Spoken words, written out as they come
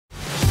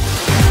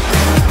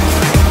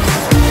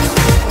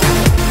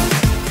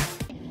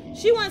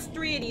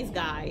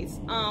guys.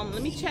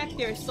 Let me check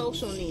their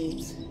social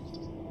needs.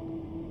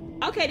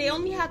 Okay, they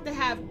only have to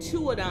have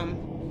 2 of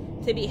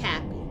them to be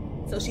happy.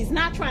 So she's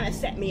not trying to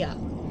set me up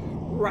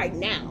right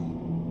now.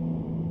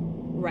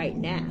 Right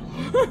now.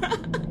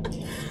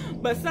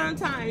 But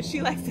sometimes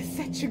she likes to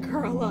set your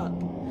girl up.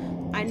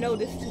 I know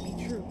this to be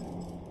true.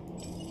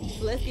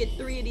 So let's get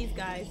 3 of these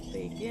guys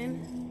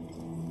bacon.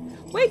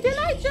 Wait, didn't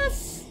I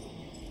just...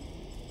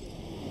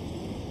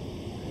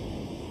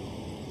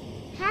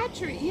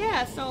 Hatchery,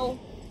 yeah, so...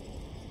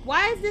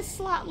 Why is this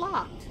slot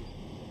locked?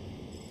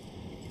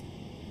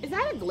 Is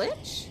that a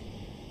glitch?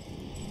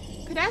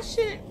 Cause that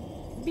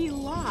shouldn't be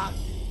locked.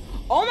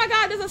 Oh my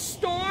god, there's a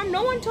storm.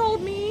 No one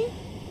told me.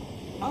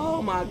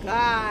 Oh my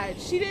god.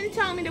 She didn't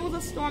tell me there was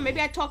a storm.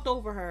 Maybe I talked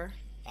over her.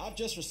 I've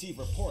just received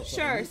reports.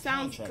 Sure,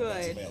 sounds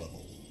good.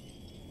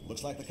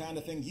 Looks like the kind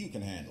of thing you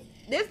can handle.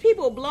 There's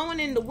people blowing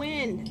in the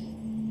wind.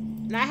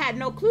 And I had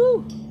no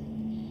clue.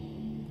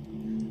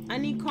 I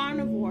need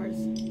carnivores.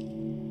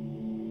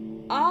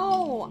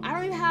 Oh, I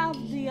don't even have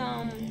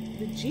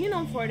the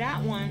genome for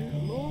that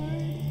one. Lord.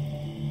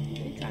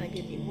 They're trying to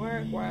give me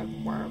work.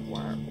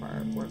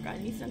 I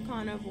need some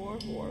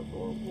carnivores.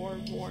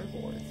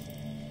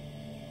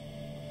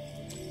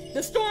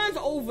 The storm's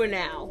over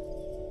now.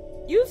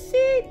 You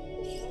see?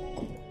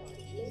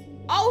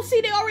 Oh,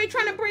 see, they already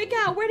trying to break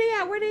out. Where they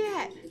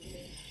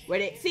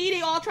at? See,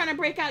 they all trying to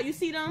break out. You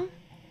see them?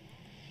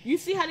 You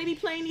see how they be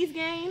playing these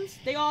games?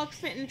 They all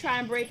fitting try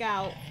and break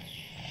out.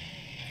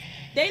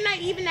 They not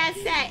even that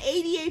sad.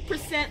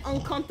 88%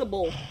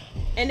 uncomfortable.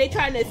 And they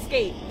trying to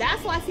escape.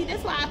 That's why, see,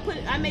 that's why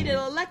I made it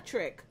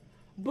electric.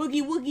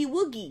 Boogie woogie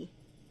woogie.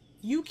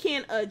 You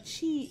can't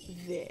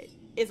achieve it.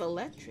 It's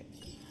electric.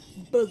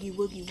 Boogie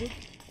woogie woogie.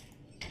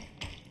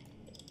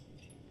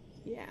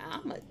 Yeah,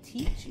 I'ma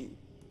teach you.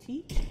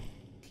 Teach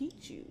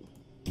you.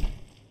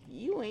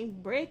 You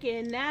ain't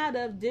breaking out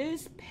of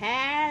this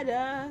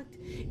paddock.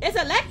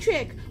 It's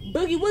electric.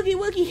 Boogie woogie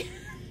woogie.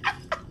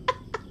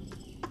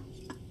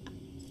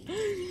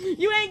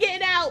 You ain't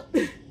getting out.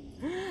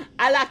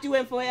 I locked you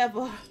in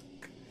forever.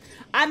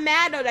 I'm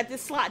mad though that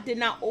this slot did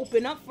not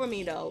open up for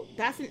me though.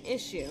 That's an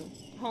issue.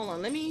 Hold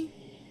on, let me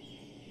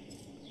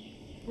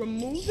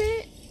remove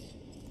it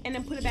and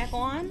then put it back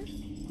on.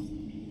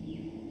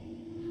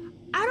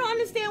 I don't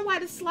understand why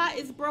the slot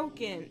is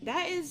broken.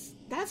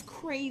 That's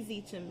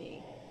crazy to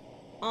me.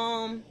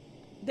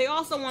 They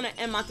also want an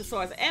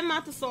Edmontosaurus.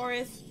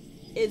 Edmontosaurus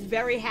is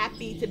very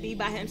happy to be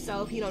by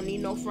himself. He don't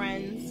need no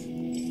friends.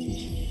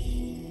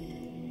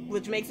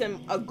 Which makes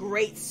him a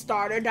great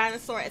starter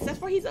dinosaur. Except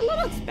for he's a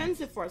little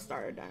expensive for a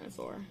starter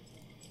dinosaur.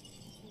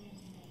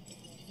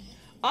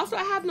 Also,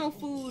 I have no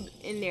food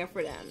in there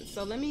for them.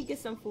 So let me get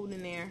some food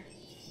in there.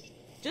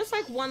 Just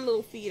like one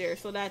little feeder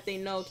so that they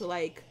know to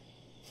like...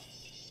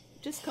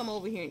 Just come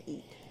over here and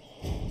eat.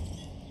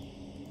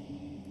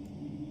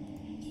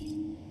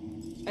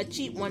 A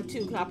cheap one too,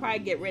 because I'll probably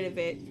get rid of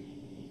it.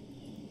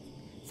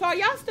 So are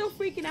y'all still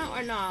freaking out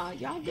or nah?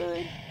 Y'all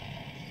good?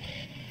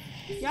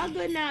 Y'all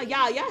good now?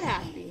 Y'all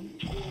happy.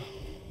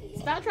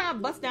 Stop trying to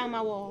bust down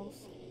my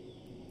walls.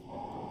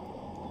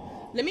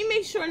 Let me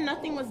make sure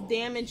nothing was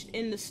damaged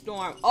in the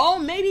storm. Oh,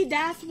 maybe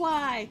that's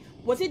why.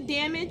 Was it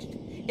damaged?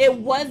 It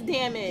was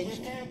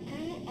damaged.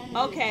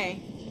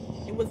 Okay.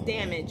 It was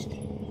damaged.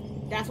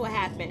 That's what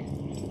happened.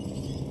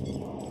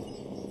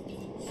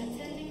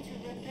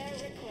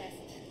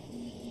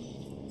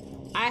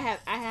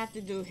 I have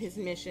to do his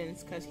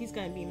missions because he's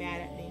gonna be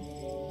mad at me.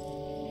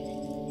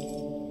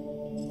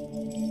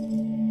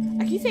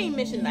 I keep saying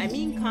missions, I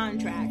mean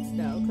contracts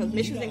though, because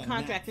missions and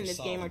contracts in this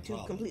game are two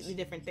completely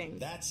different things.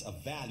 That's a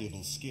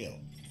valuable skill,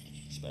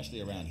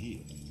 especially around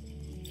here.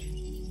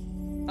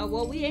 Oh,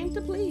 well, we aim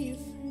to please.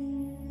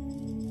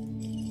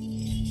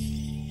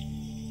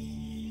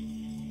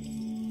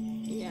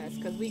 Yes,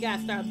 because we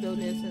gotta start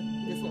building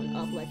this one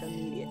up like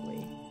immediately.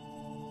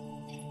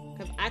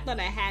 Because I thought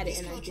I had it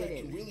and I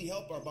didn't. Can really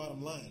help our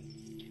bottom line.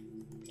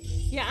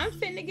 Yeah, I'm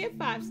fitting to get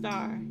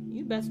 5-star.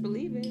 You best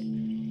believe it.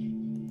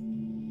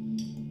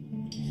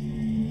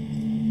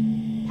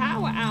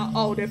 Power out.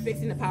 Oh, they're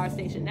fixing the power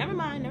station. Never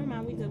mind.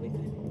 We good.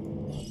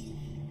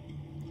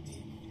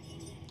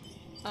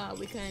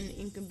 We can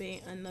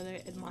incubate another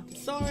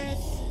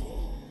Edmontosaurus.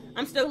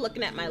 I'm still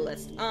looking at my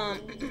list.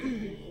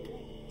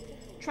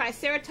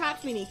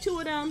 Triceratops, we need 2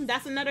 of them.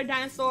 That's another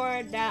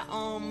dinosaur that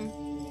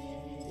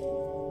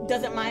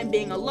doesn't mind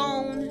being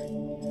alone.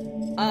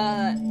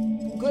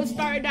 Good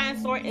starter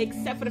dinosaur,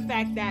 except for the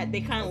fact that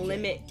they kind of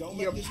limit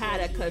your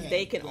paddock because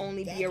they can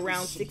only be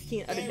around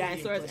 16 other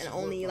dinosaurs and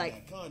only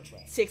like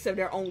 6 of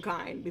their own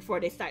kind before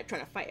they start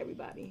trying to fight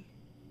everybody.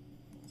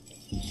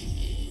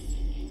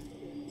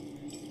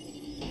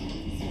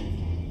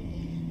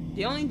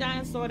 The only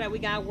dinosaur that we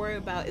gotta worry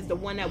about is the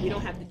one that we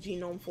don't have the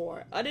genome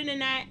for. Other than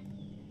that,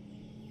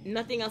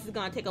 nothing else is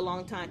gonna take a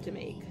long time to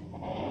make.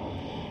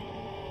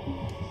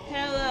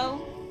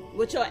 Hello,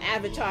 with your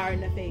avatar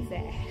in the face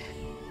at?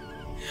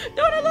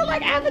 Don't it look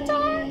like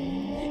Avatar?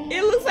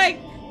 It looks like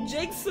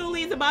Jake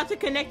Sully is about to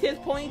connect his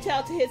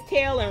ponytail to his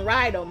tail and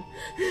ride him.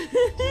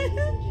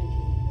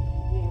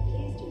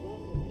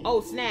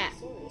 Oh, snap.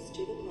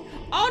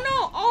 Oh,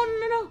 no. Oh,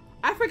 no.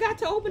 I forgot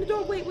to open the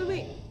door. Wait.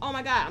 Oh,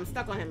 my God. I'm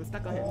stuck on him.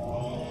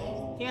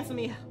 Cancel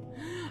me.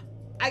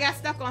 I got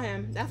stuck on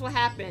him. That's what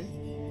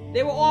happened.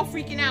 They were all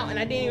freaking out, and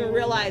I didn't even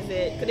realize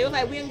it. Because they was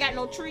like, we ain't got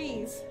no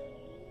trees.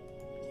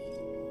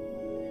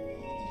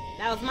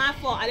 That was my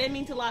fault. I didn't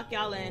mean to lock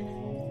y'all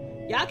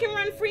in. Y'all can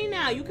run free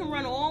now. You can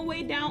run all the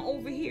way down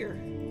over here.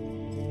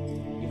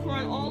 You can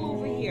run all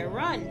over here.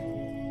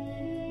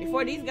 Run.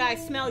 Before these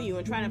guys smell you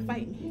and try to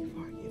fight me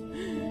for you.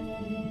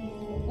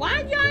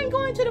 Why y'all ain't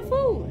going to the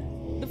food?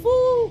 The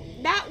food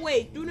that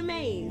way, through the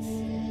maze.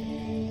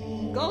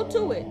 Go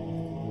to it.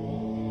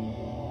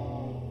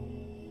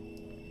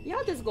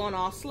 Y'all just going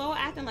all slow,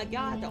 acting like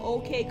y'all at the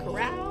OK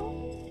Corral.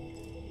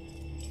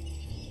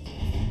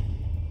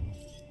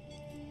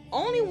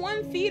 Only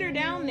one feeder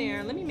down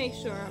there. Let me make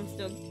sure. I'm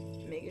still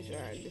making sure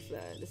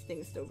this thing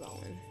is still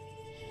going.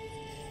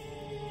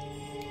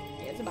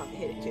 Yeah, it's about to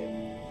hit it too.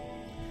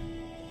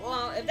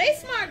 Well, if they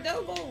smart,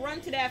 they'll go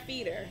run to that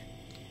feeder.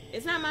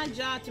 It's not my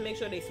job to make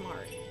sure they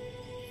smart.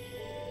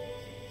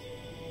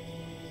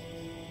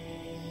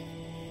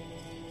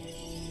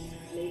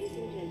 Ladies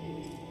and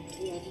gentlemen,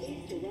 we are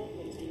pleased to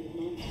welcome you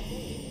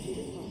to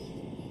the park.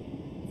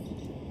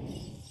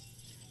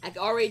 I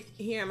can already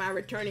hear my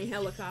returning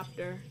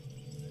helicopter.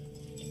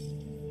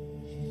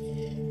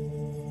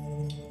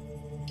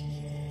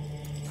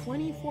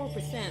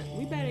 %.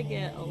 We better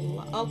get a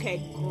lot.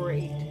 Okay,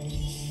 great.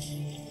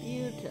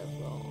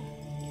 Beautiful.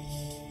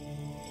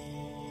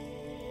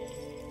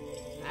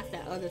 That's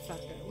that other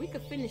sucker. We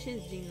could finish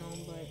his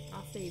genome, but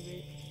I'll save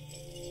it.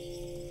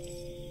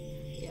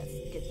 Yes,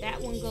 get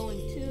that one going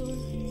too.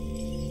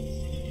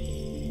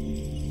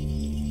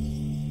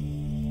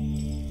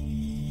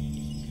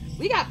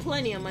 We got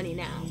plenty of money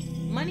now.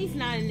 Money's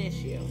not an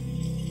issue.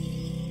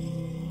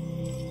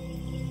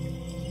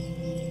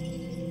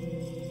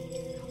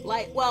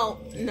 Like,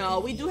 well, no,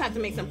 we do have to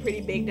make some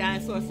pretty big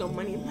dinosaurs, so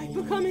money might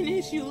become an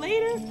issue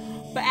later.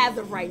 But as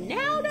of right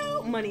now,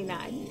 though, money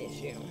not an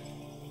issue.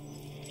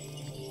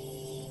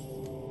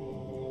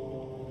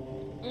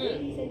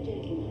 Ladies and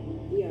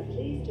gentlemen, we are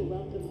pleased to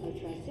welcome a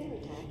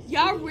Triceratops.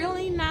 Y'all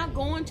really not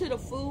going to the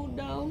food,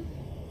 though?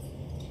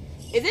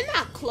 Is it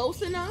not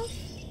close enough?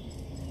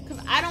 Because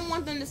I don't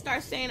want them to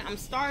start saying I'm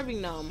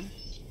starving them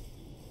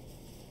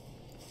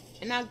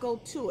and not go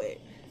to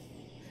it.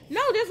 No,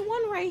 there's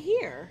one right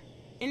here.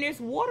 And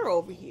there's water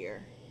over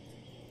here.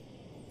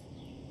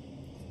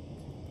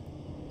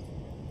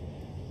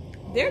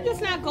 They're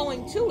just not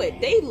going to it.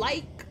 They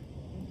like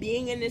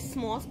being in this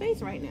small space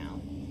right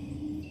now.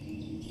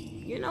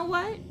 You know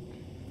what?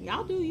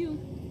 Y'all do you.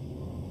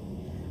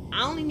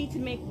 I only need to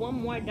make one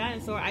more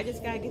dinosaur. I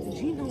just gotta get the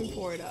genome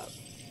for it up.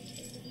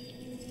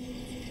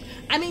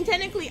 I mean,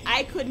 technically,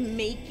 I could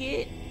make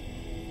it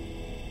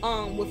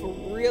with a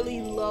really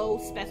low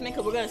specimen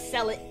because we're gonna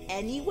sell it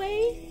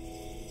anyway.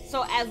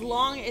 So as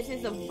long as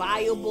it's a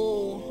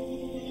viable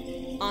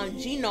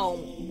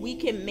genome, we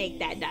can make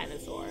that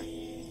dinosaur.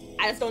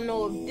 I just don't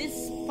know if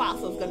this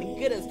fossil is going to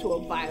get us to a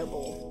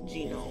viable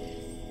genome.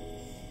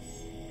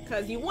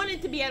 Because you want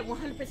it to be at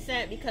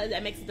 100% because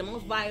that makes it the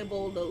most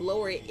viable. The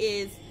lower it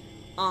is,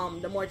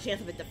 the more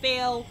chance of it to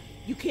fail.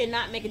 You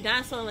cannot make a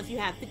dinosaur unless you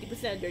have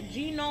 50% of their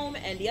genome,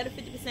 and the other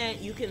 50%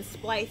 you can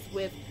splice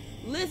with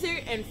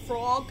lizard and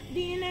frog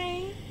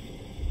DNA.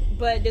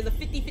 But there's a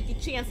 50-50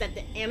 chance that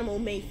the animal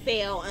may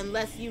fail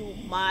unless you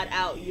mod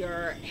out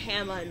your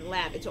Hammond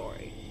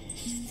laboratory.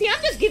 See,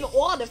 I'm just giving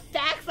all the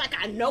facts like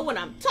I know what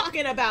I'm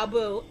talking about,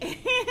 boo.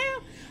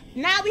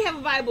 Now we have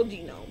a viable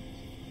genome.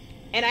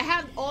 And I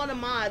have all the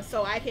mods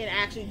so I can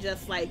actually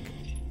just, like,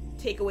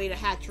 take away the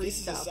hatchery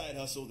stuff. This is a side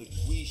hustle that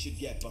we should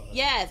get behind.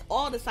 Yes,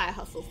 all the side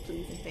hustles,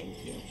 please, and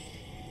thank you.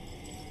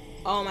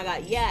 Oh my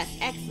god, yes,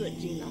 excellent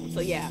genome. So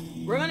yeah,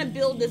 we're gonna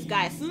build this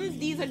guy. As soon as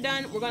these are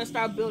done, we're gonna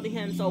start building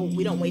him so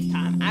we don't waste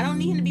time. I don't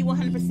need him to be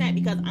 100%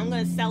 because I'm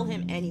gonna sell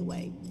him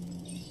anyway.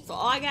 So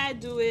all I gotta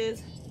do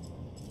is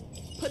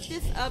put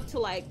this up to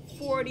like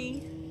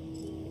 40,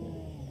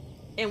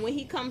 and when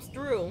he comes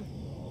through,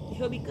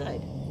 he'll be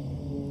good.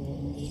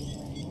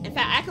 In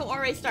fact, I can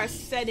already start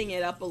setting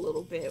it up a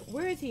little bit.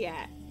 Where is he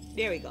at?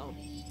 There we go.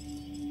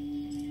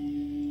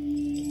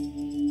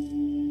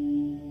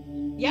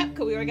 Yep,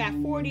 because we already got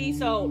 40,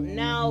 so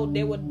now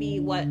there would be,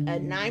 what, a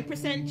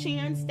 9%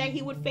 chance that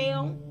he would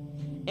fail?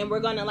 And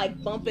we're going to,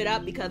 like, bump it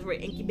up because we're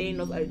incubating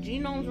those other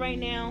genomes right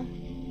now.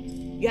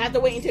 You have to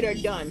wait until they're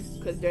done,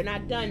 because they're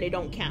not done, they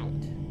don't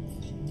count.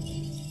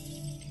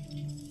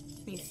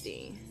 Let me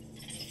see.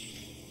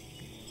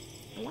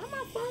 Why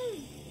my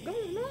phone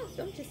going off?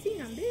 Don't you see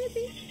I'm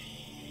busy?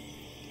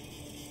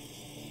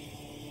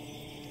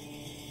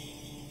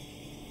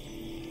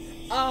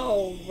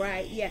 Oh,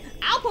 right, yeah.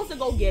 I was supposed to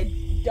go get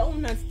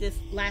donuts this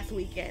last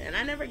weekend and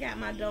I never got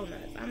my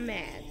donuts. I'm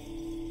mad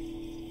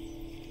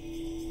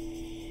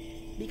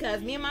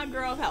because me and my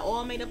girls had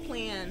all made a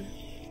plan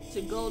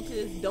to go to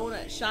this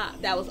donut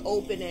shop that was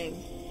opening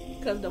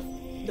because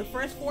the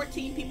first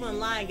 14 people in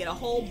line get a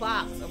whole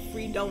box of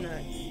free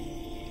donuts,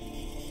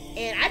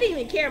 and I didn't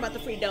even care about the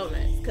free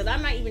donuts because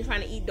I'm not even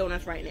trying to eat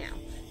donuts right now.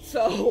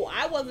 So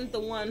I wasn't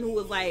the one who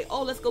was like,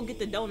 oh, let's go get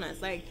the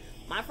donuts. Like,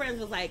 my friends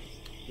was like,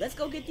 let's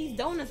go get these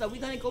donuts. Are we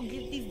gonna go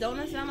get these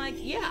donuts? And I'm like,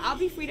 yeah, I'll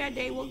be free that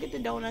day. We'll get the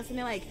donuts. And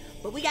they're like,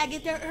 but we gotta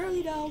get there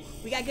early though.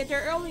 We gotta get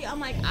there early. I'm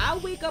like, I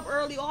wake up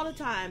early all the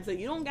time. So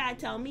you don't gotta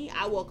tell me.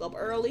 I woke up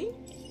early.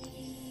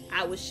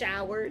 I was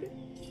showered.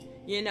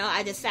 You know,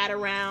 I just sat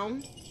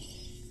around.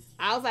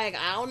 I was like,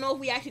 I don't know if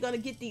we actually gonna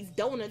get these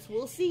donuts.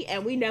 We'll see.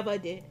 And we never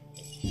did.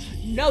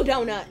 No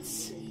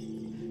donuts.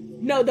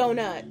 No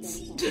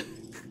donuts.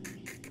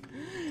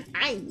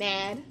 I ain't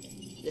mad.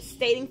 Just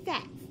stating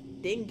facts.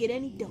 Didn't get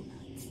any donuts.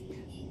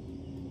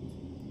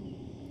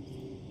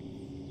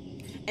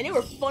 And they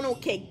were funnel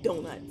cake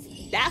donuts.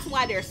 That's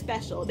why they're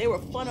special. They were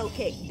funnel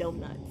cake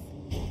donuts.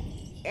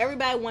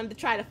 Everybody wanted to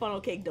try the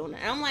funnel cake donut.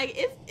 And I'm like,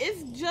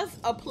 it's just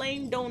a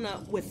plain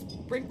donut with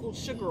sprinkled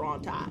sugar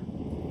on top.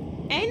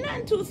 Ain't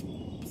nothing too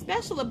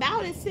special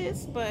about it,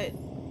 sis. But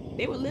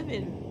they were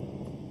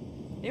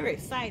living. They were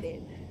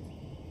excited.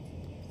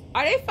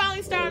 Are they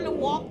finally starting to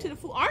walk to the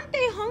food? Aren't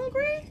they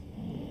hungry?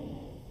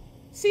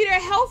 See, their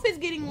health is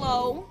getting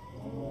low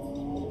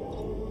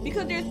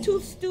because they're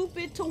too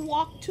stupid to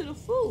walk to the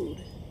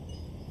food.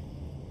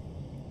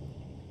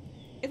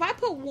 If I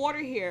put water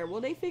here,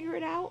 will they figure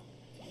it out?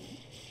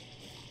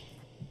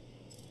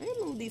 Let me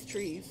move these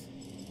trees.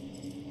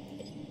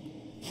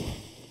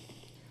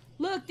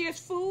 Look, there's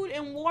food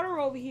and water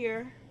over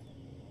here.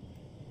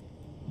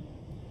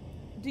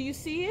 Do you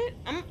see it?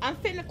 I'm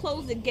finna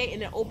close the gate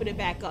and then open it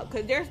back up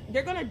because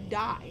they're gonna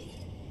die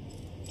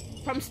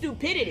from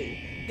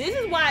stupidity. This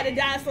is why the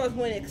dinosaurs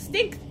went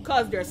extinct,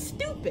 because they're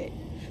stupid.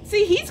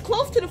 See, he's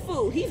close to the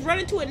food. He's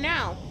running to it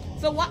now.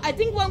 So I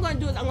think what I'm going to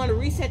do is I'm going to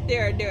reset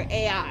their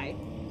AI.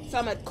 So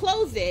I'm going to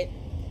close it,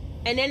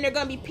 and then they're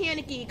going to be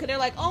panicky because they're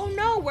like, oh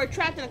no, we're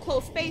trapped in a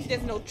closed space.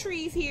 There's no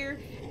trees here,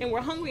 and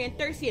we're hungry and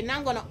thirsty, and now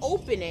I'm going to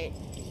open it.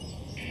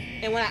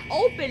 And when I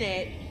open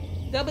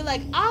it, they'll be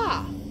like,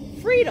 ah,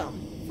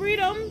 freedom,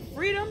 freedom,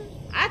 freedom.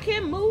 I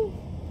can move.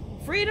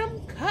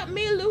 Freedom, cut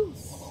me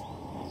loose.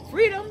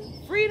 Freedom,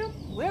 freedom,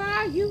 where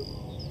are you?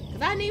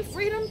 Because I need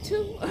freedom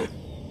too.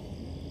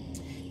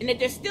 And if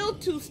they're still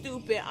too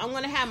stupid, I'm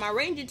going to have my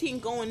ranger team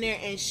go in there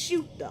and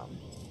shoot them.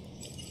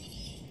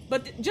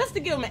 But just to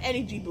give them an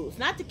energy boost,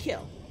 not to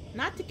kill.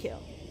 Not to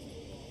kill.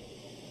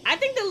 I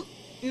think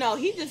no,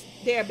 he just,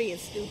 they're being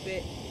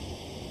stupid.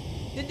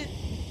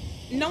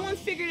 No one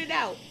figured it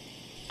out.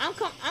 I'm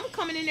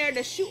coming in there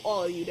to shoot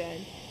all of you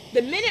then.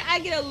 The minute I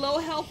get a low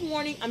health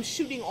warning, I'm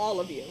shooting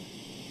all of you.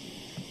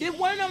 Did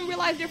one of them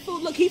realize their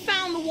food? Look, he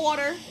found the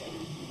water.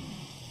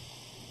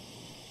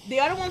 The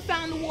other one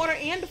found the water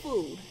and the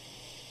food.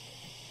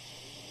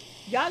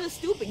 Y'all are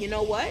stupid. You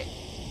know what?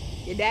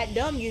 You're that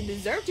dumb. You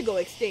deserve to go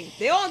extinct.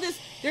 They're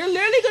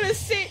literally going to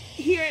sit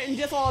here and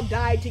just all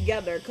die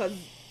together because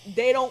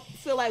they don't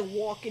feel like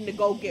walking to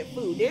go get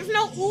food. There's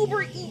no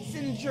Uber Eats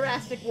in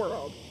Jurassic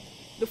World.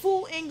 The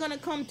food ain't going to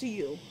come to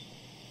you.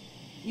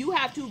 You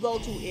have to go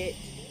to it.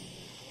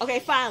 Okay,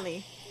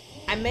 finally.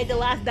 I made the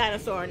last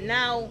dinosaur.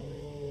 Now,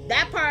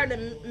 that part of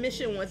the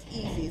mission was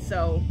easy.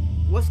 So,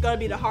 what's going to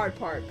be the hard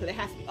part? Because it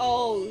has to be...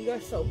 Oh,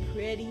 you're so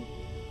pretty.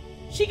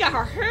 She got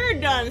her hair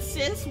done,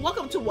 sis.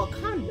 Welcome to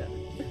Wakanda.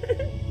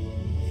 Great.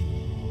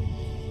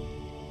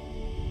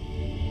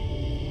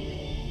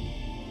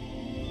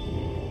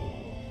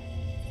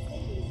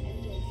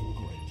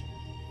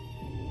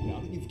 Now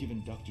that you've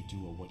given Dr.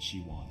 Dua what she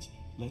wants,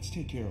 let's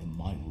take care of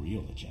my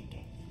real agenda.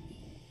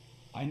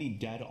 I need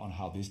data on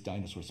how this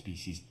dinosaur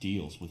species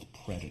deals with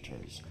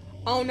predators.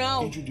 Oh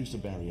no. Introduce a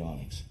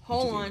baryonyx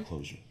Hold into the on.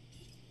 enclosure.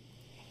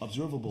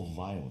 Observable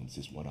violence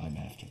is what I'm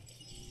after.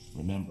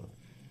 Remember,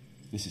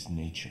 this is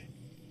nature.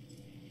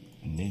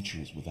 And nature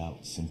is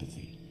without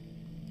sympathy.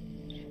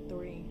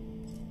 3.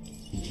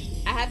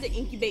 I have to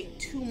incubate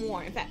 2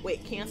 more. In fact,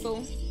 wait,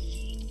 cancel.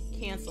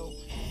 Cancel.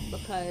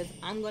 Because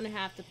I'm going to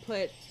have to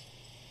put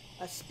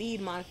a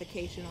speed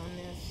modification on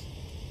this.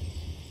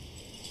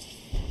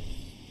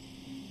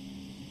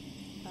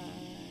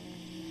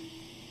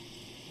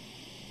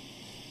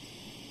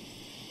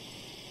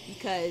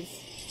 Because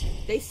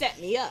they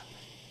set me up.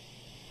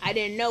 I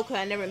didn't know because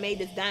I never made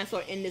this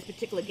dinosaur in this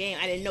particular game.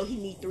 I didn't know he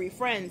need 3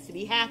 friends to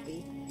be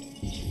happy.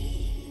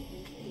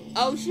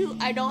 Oh shoot,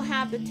 I don't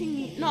have the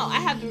tingy. No, I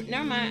have the,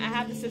 never mind, I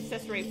have the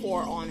success rate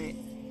 4 on it.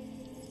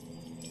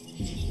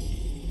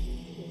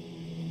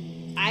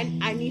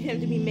 I need him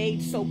to be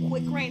made so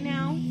quick right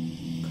now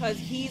because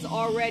he's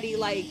already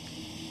like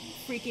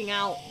freaking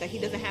out that he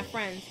doesn't have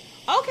friends.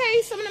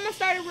 Okay, some of them are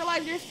starting to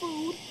realize there's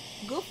food.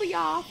 Good for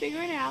y'all,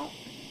 figuring it out.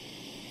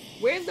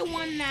 Where's the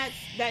one that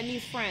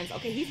needs friends?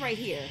 Okay, he's right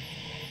here.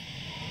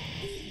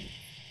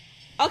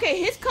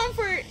 Okay, his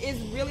comfort is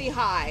really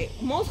high.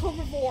 Most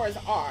herbivores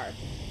are.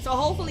 So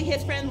hopefully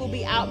his friends will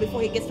be out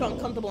before he gets too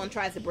uncomfortable and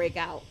tries to break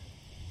out.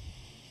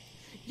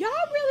 Y'all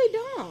really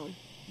dumb.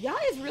 Y'all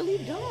is really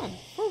dumb.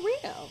 For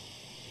real.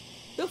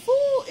 The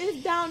fool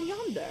is down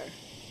yonder.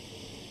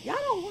 Y'all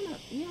don't wanna,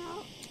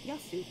 y'all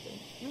stupid.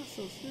 Y'all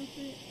so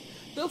stupid.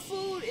 The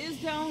food is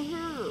down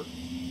here.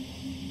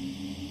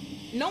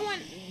 No one,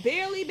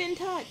 barely been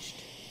touched.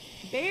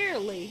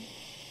 Barely.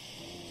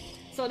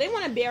 So they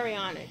want a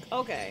baryonic.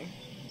 Okay.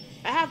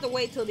 I have to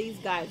wait till these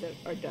guys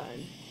are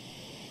done.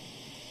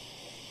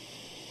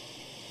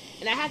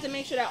 And I have to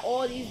make sure that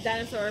all these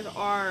dinosaurs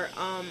are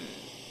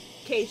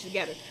caged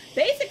together.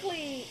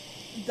 Basically,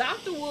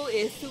 Dr. Wu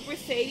is super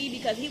shady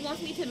because he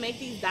wants me to make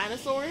these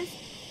dinosaurs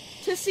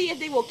to see if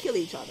they will kill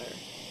each other.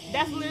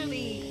 That's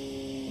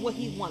literally what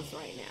he wants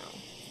right now.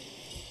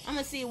 I'm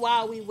gonna see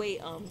while we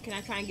wait. Can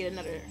I try and get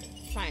another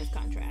science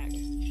contract?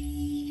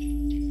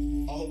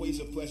 Always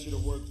a pleasure to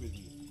work with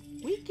you.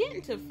 We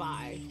getting to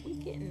 5. We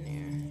getting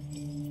there.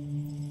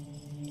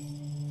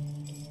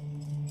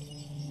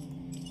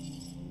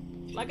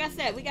 Like I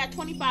said, we got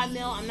 25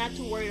 mil. I'm not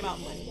too worried about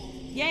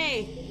money.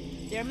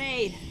 Yay! They're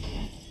made.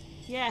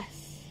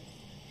 Yes.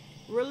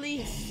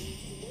 Release.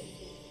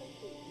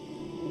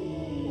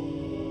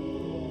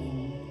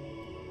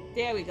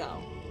 There we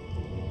go.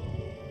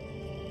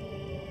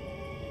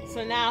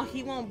 So now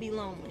he won't be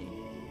lonely.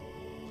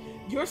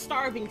 You're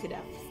starving to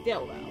death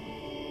still, though.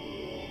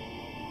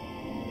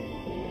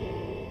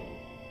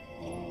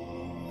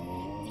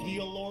 The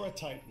Allura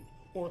Titan,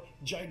 or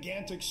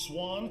gigantic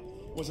swan,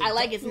 was a I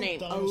like his duck-billed name,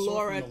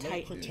 dinosaur Allura from the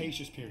late Titan.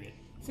 Cretaceous period.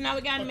 So now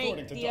we gotta make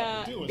According to the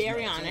Dr. Dewey's notes,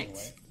 baryonics.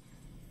 anyway.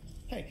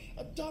 Hey,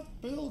 a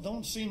duck-bill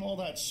don't seem all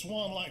that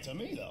swan-like to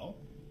me, though.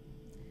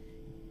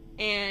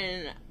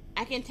 And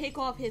I can take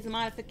off his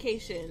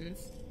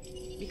modifications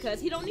because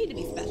he don't need to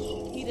be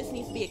special. He just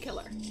needs to be a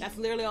killer. That's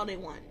literally all they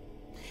want.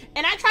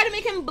 And I try to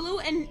make him blue,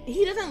 and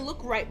he doesn't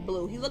look right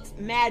blue. He looks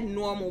mad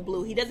normal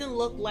blue. He doesn't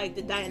look like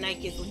the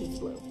Deinonychus when he's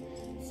blue.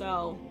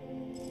 So,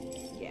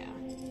 yeah.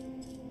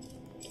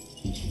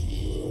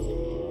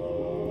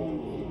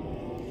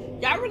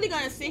 Y'all really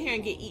gonna sit here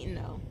and get eaten,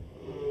 though.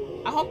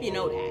 I hope you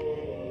know that.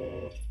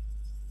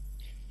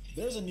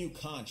 There's a new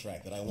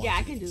contract that I want. Yeah, I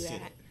you can to do consider.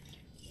 that.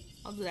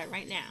 I'll do that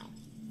right now.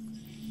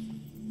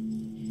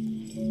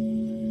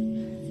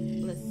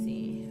 Let's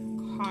see.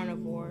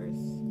 Carnivores.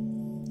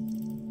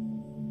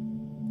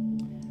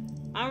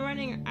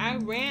 I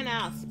ran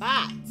out of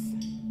spots.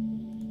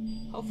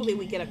 Hopefully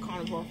we get a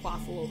carnivore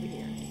fossil over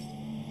here.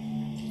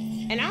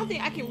 And I don't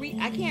think I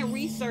can't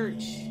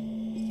research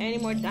any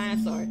more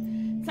dinosaurs.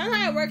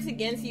 Sometimes it works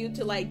against you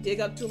to like dig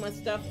up too much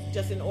stuff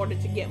just in order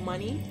to get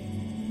money.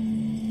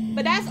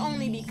 But that's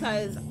only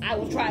because I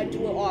will try to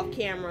do it off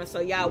camera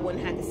so y'all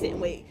wouldn't have to sit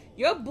and wait.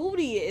 Your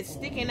booty is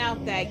sticking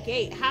out that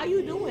gate. How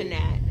you doing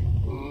that?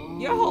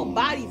 Your whole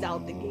body's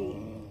out the gate.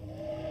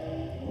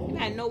 You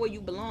gotta know where you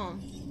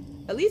belong.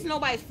 At least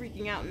nobody's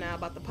freaking out now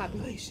about the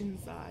population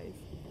size.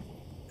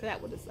 Cause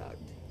that would have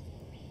sucked.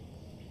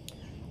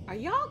 Are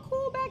y'all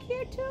cool back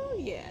here too?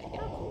 Yeah,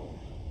 y'all cool.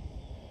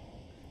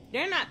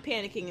 They're not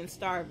panicking and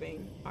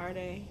starving, are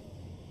they?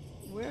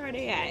 Where are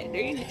they at?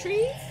 They're in the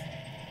trees?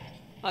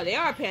 Oh, they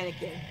are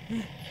panicking.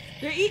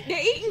 They're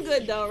eating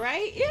good though,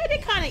 right? Yeah, they're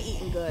kind of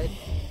eating good.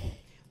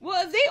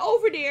 Well, if they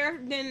over there,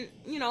 then,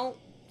 you know,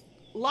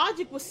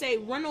 logic would say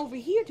run over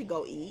here to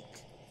go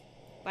eat.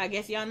 But I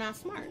guess y'all not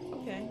smart.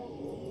 Okay.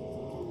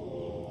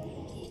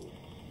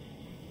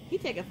 He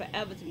taking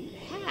forever to be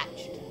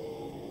hatched.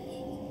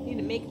 Need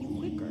to make you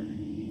quicker.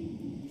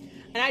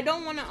 And I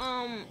don't want to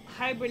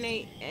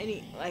hibernate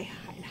any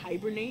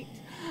hibernate.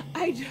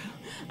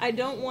 I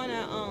don't want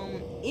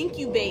to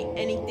incubate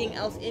anything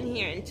else in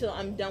here until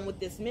I'm done with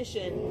this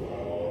mission,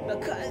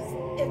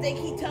 because if they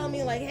keep telling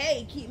me like,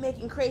 hey, keep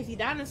making crazy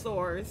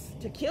dinosaurs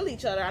to kill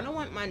each other, I don't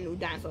want my new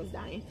dinosaurs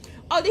dying.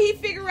 Oh, did he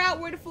figure out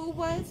where the food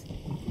was?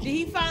 Did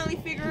he finally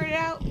figure it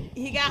out?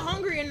 He got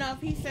hungry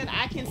enough. He said,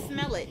 I can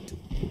smell it.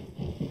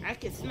 I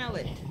can smell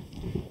it.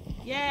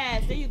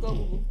 Yes, there you go,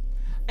 boo-boo.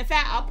 In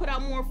fact, I'll put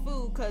out more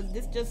food because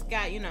this just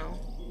got, you know,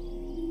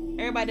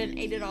 everybody done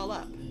ate it all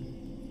up.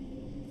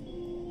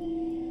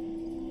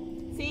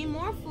 See,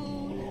 more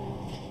food.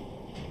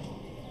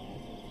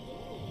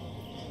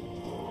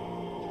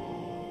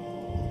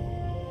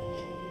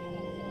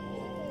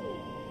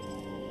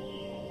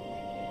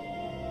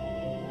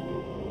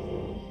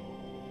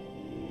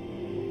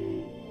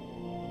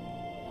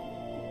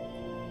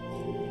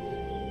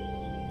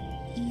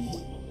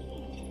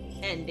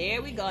 And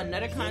there we go,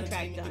 another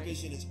contract done.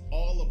 Division is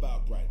all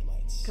about bright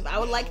lights. Because I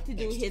would like to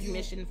do his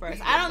mission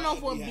first. I don't know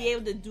if we'll be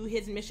able to do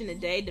his mission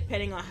today,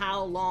 depending on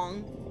how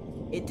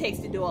long it takes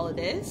to do all of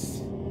this.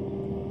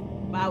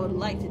 But I would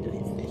like to do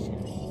his mission.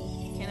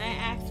 Can I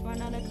ask for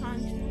another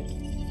contract?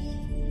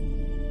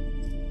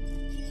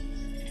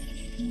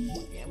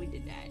 Yeah, we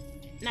did that.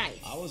 Nice.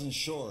 I wasn't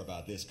sure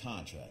about this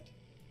contract,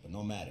 but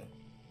no matter.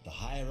 The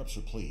higher-ups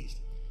were pleased,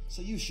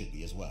 so you should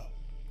be as well.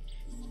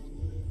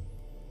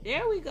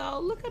 There we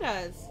go. Look at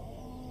us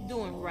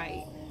doing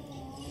right.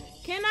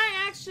 Can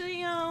I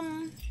actually,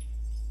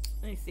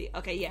 let me see.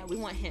 Okay, yeah, we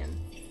want him.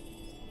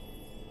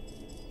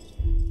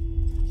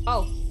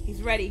 Oh,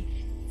 he's ready.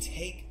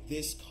 Take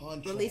this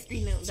contract. Release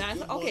 3 new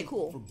dinosaurs. Okay,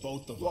 cool. For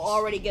both of us. We'll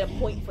already get a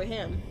point for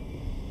him.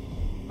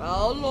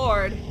 Oh,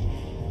 Lord.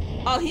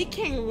 Oh, he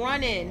came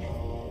running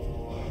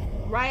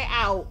right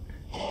out.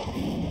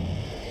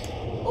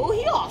 Oh,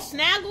 he all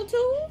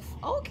snaggletooth?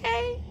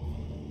 Okay.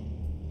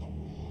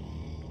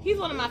 He's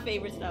one of my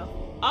favorites, though.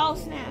 Oh,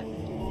 snap.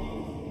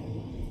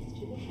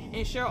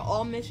 Ensure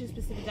all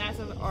mission-specific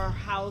dinosaurs are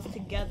housed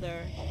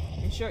together.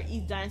 Ensure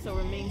each dinosaur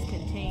remains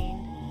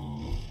contained.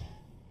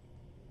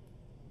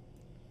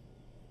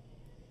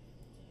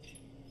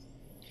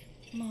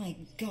 My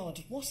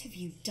God, what have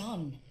you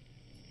done?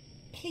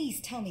 Please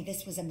tell me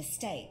this was a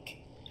mistake.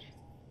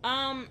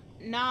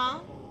 Nah.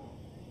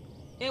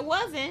 It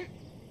wasn't.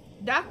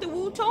 Dr.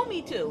 Wu told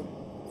me to.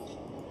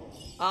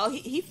 Oh,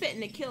 he fitting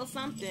to kill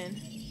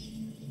something.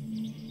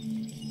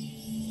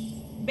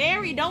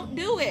 Barry, don't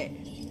do it.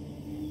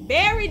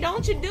 Barry,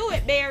 don't you do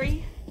it,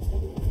 Barry.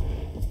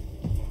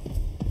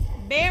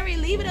 Barry,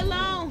 leave it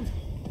alone.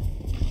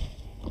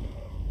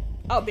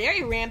 Oh,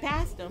 Barry ran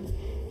past him.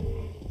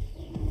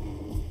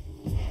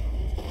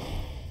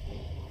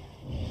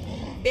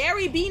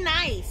 Barry, be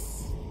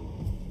nice.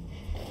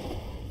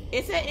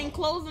 It said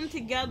enclose them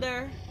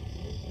together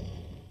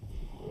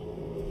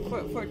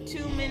for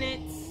 2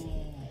 minutes.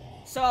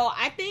 So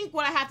I think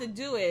what I have to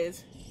do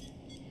is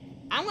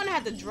I'm gonna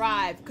have to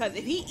drive, because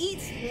if he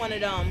eats one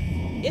of them,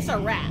 it's a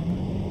wrap.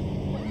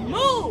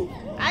 Move!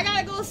 I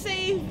gotta go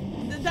save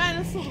the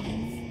dinosaurs.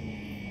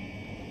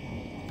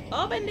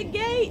 Open the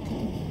gate.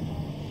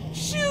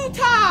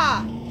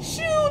 Shoota!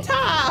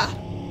 Shoota!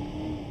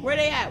 Where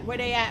they at? Where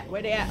they at?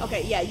 Where they at?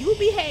 Okay, yeah, you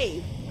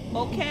behave.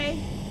 Okay?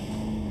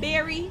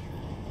 Barry.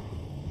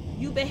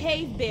 You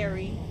behave,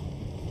 Barry.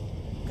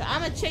 Cause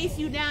I'm gonna chase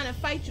you down and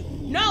fight you.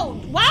 No!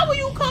 Why will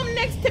you come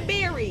next to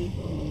Barry?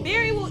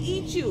 Barry will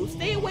eat you.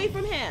 Stay away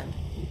from him.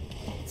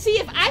 See,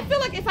 if I feel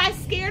like if I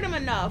scared them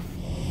enough,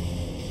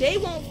 they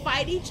won't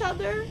fight each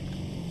other.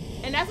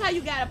 And that's how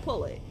you gotta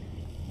pull it.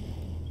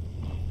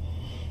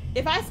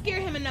 If I scare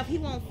him enough, he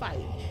won't fight.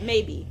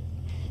 Maybe.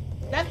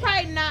 That's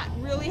probably not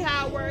really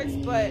how it works,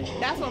 but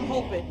that's what I'm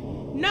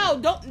hoping. No,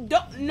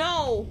 don't,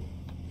 no.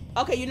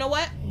 Okay, you know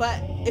what? But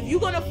if you're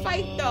gonna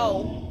fight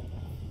though,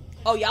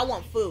 oh, y'all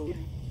want food.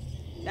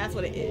 That's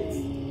what it is.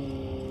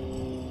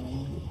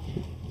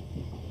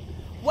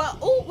 Well,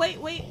 oh,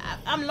 wait.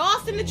 I'm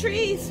lost in the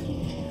trees.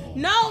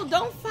 No,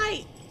 don't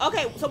fight.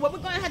 Okay, so what we're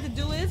gonna have to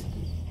do is,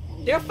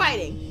 they're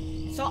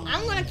fighting. So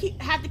I'm gonna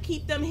have to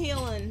keep them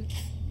healing.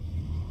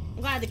 I'm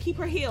gonna have to keep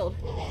her healed.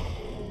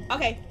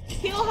 Okay,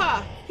 heal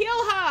her.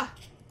 Heal her.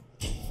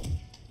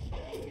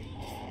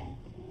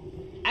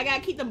 I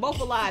gotta keep them both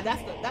alive.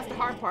 That's the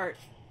hard part.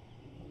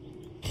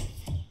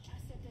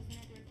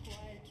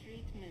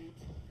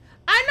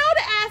 I know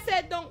the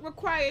asset don't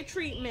require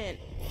treatment.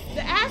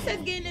 The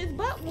asset's getting his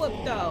butt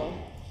whooped though.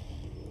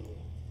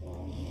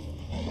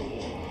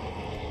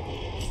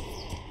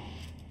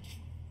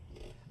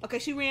 Okay,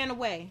 she ran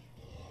away.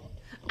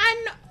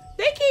 I know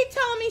they keep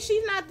telling me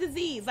she's not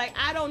diseased. Like,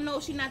 I don't know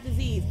she's not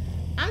diseased.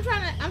 I'm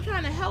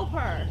trying to help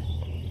her.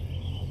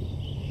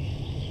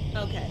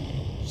 Okay.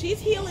 She's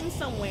healing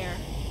somewhere.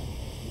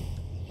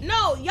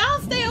 No, y'all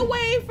stay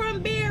away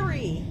from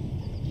Barry.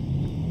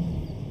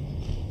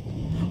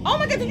 Oh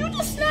my God, did you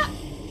just snap?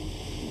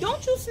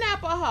 Don't you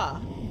snap at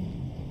her.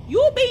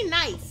 You be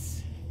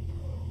nice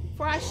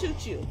before I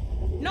shoot you.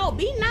 No,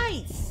 be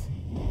nice.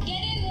 Get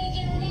in,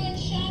 loser, we're going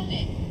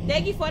shopping.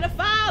 Thank you for the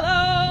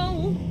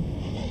follow.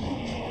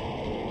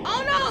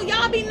 Oh no,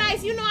 y'all be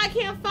nice. You know I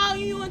can't follow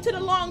you into the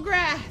long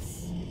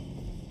grass.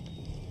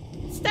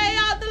 Stay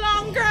out the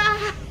long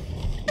grass.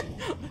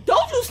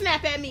 Don't you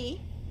snap at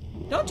me.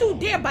 Don't you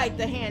dare bite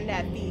the hand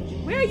that feeds you.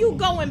 Where are you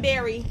going,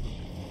 Barry?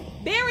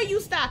 Barry, you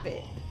stop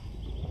it.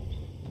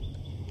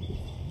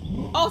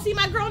 Oh, see,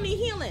 my girl need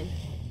healing.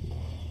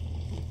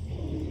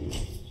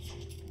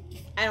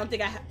 I don't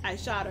think I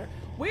shot her.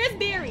 Where's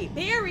Barry?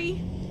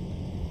 Barry?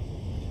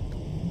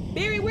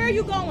 Barry, where are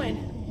you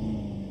going?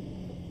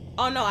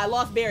 Oh no, I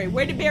lost Barry.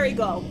 Where did Barry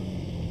go?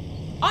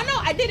 Oh no,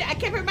 I did it. I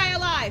kept everybody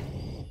alive.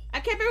 I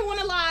kept everyone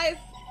alive.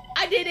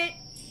 I did it.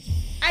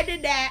 I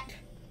did that.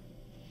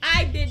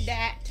 I did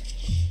that.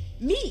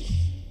 Me.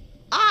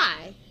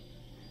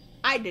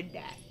 I did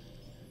that.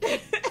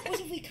 What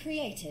have we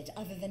created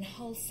other than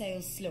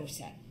wholesale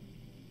slaughter?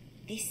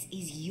 This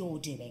is your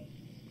doing,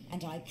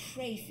 and I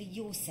pray for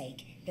your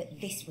sake that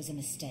this was a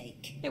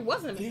mistake. It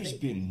wasn't a There's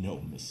mistake. been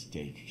no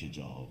mistake,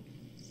 Jadal.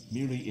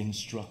 Merely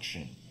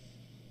instruction.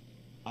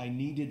 I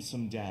needed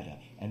some data,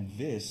 and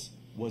this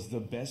was the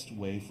best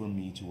way for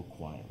me to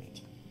acquire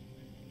it.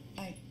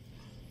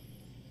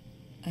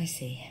 I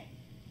see.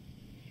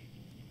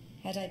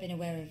 Had I been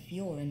aware of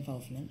your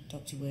involvement,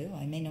 Dr. Wu,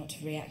 I may not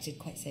have reacted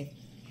quite so...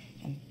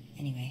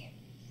 anyway.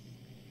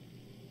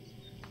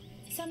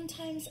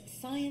 Sometimes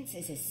science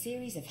is a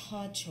series of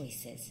hard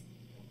choices.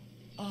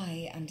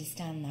 I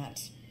understand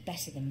that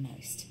better than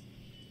most.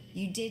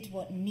 You did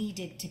what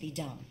needed to be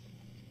done.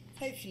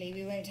 Hopefully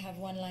we won't have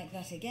one like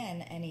that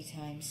again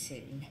anytime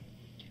soon.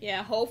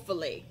 Yeah,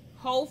 hopefully.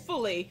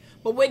 Hopefully.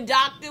 But with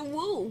Dr.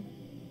 Wu,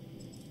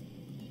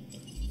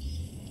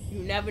 you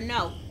never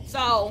know.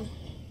 So,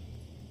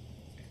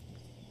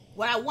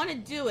 what I want to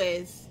do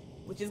is,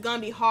 which is going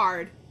to be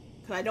hard,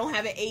 because I don't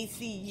have an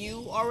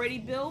ACU already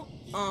built,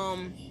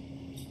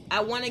 I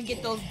want to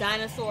get those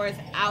dinosaurs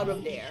out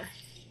of there.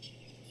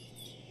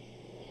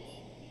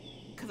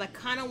 because I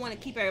kind of want to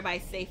keep everybody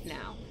safe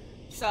now.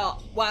 So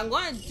what I'm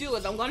going to do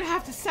is I'm going to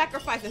have to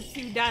sacrifice a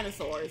few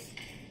dinosaurs.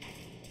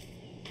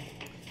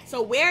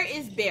 So where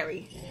is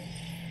Barry?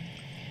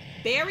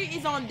 Barry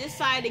is on this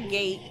side of the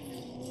gate.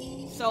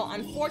 So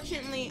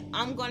unfortunately,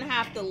 I'm going to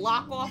have to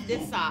lock off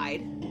this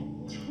side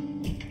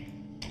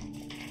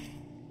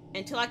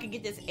until I can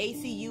get this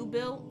ACU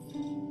built.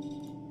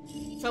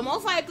 So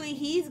most likely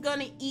he's going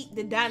to eat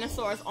the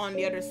dinosaurs on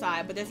the other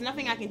side, but there's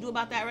nothing I can do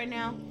about that right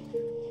now.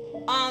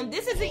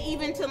 This isn't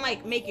even to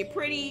like make it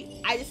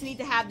pretty. I just need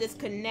to have this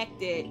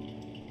connected.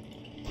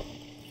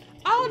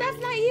 Oh, that's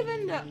not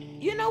even the,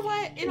 you know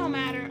what? It don't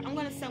matter. I'm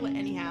going to sell it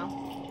anyhow.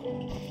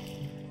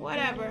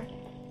 Whatever.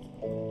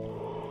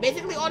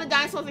 Basically all the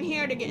dinosaurs in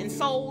here, they're getting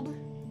sold.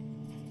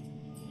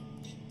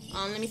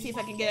 Let me see if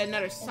I can get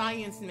another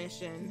science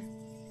mission.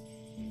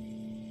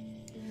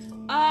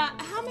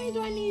 How many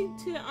do I need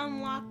to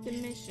unlock the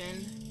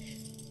mission?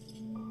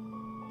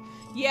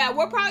 Yeah,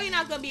 we're probably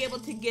not gonna be able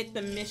to get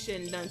the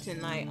mission done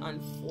tonight,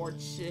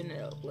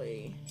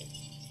 unfortunately.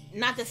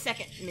 Not the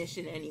second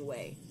mission,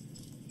 anyway.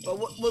 But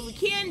what we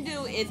can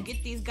do is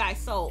get these guys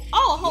sold.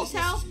 Oh, a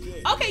hotel?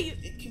 Okay, you...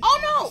 Oh,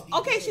 no!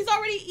 Okay, she's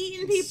already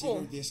eating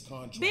people.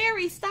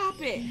 Barry,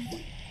 stop it.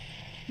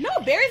 No,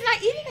 Barry's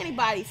not eating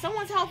anybody.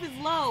 Someone's health is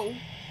low.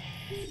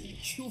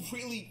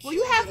 Well,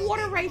 you have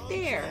water right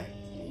there.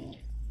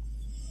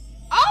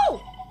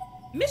 Oh!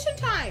 Mission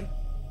time!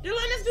 They're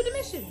letting us do the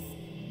mission.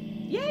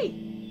 Yay!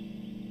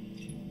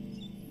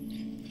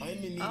 I'm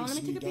in need of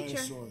some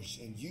dinosaurs,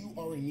 and you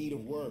are in need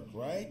of work,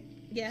 right?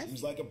 Yes.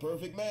 Seems like a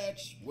perfect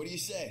match. What do you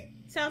say?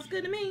 Sounds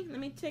good to me. Let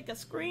me take a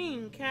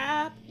screen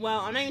cap.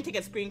 Well, I'm not even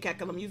taking a screen cap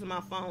because I'm using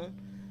my phone.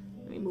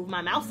 Let me move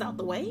my mouse out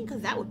the way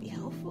because that would be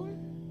helpful.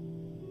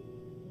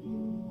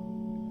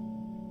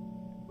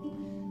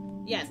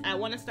 Yes, I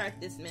want to start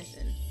this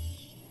mission.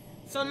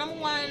 So number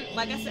one,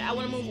 like I said, I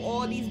want to move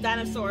all these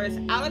dinosaurs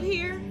out of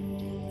here.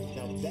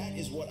 Now that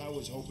is what I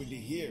was hoping to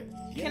hear.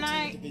 The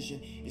entertainment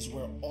division is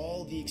where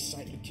all the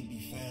excitement can be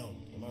found.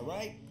 Am I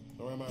right?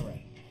 Or am I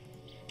right?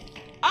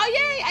 Oh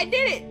yay! I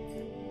did it.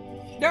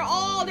 They're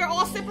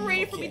all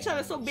separated from each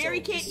other, so Barry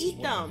can't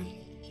eat them.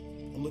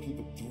 I'm looking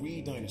for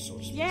 3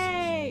 dinosaurs.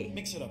 Yay!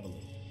 Mix it up a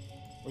little.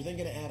 We're then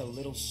gonna add a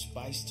little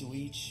spice to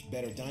each.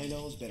 Better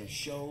dinos, better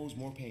shows,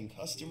 more paying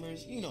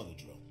customers. You know the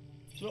drill.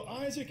 So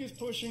Isaac is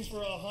pushing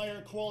for a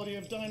higher quality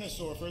of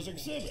dinosaur for his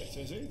exhibits,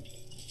 is he?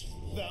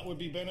 That would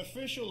be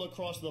beneficial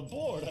across the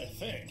board, I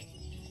think.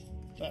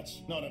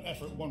 That's not an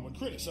effort one would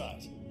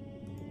criticize.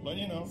 But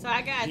you know. So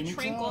I gotta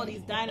shrink all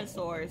these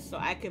dinosaurs so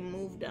I can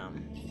move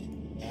them.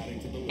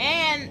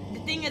 And the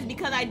thing is,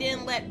 because I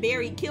didn't let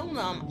Barry kill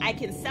them, I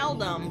can sell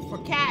them for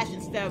cash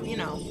instead of, you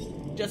know,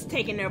 just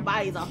taking their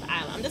bodies off the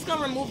island. I'm just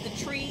gonna remove the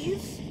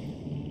trees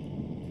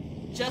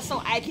just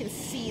so I can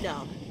see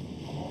them.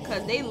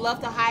 Because they love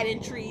to hide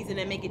in trees and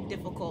they make it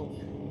difficult.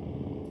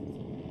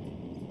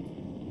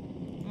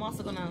 I'm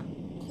also gonna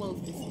close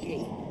this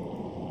gate.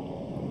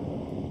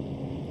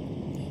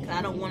 Because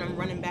I don't want them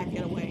running back the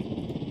other way.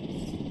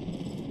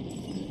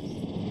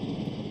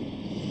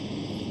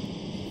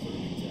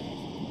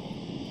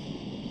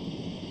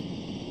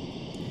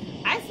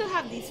 I still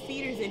have these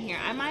feeders in here.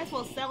 I might as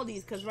well sell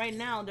these because right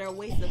now they're a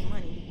waste of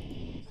money.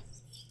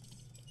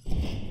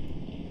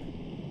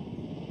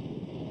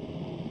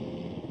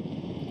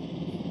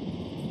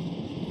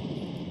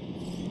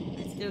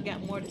 Still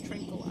got more to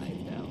tranquilize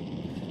though.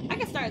 I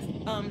can start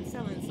selling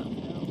some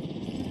though.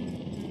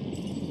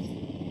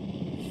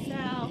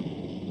 Sell.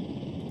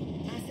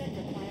 Asset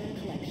required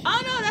collection. Oh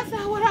no, that's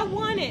not what I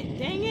wanted.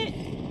 Dang it.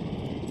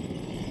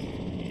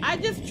 I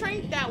just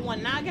tranked that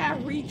one. Now I gotta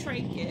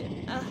retrank it.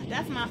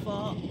 That's my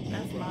fault.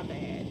 That's my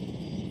bad.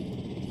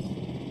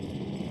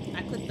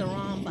 I clicked the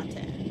wrong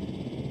button.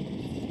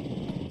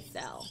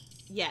 Sell.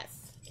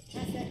 Yes.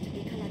 Asset to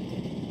be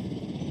collected.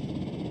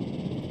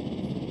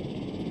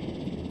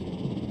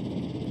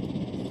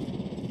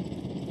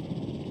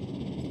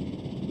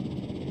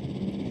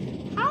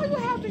 How are you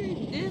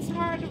having this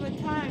hard of a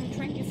time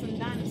tranking some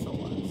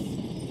dinosaurs?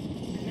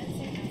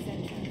 Commencing asset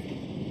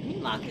tracking. Let me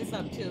lock this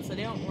up too so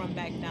they don't run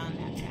back down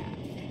that path.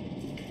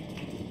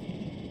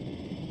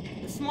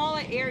 The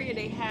smaller area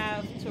they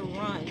have to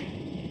run,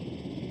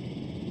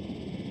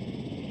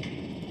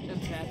 the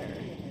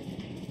better.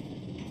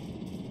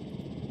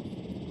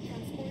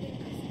 Transporting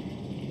asset.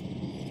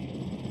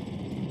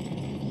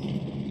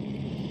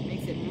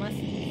 Makes it much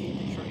easier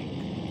to trank.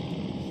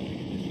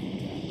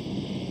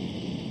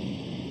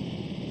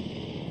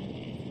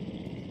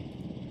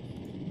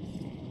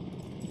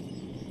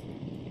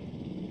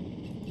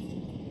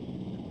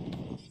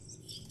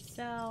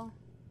 Sell.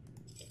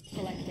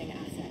 Collecting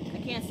asset. I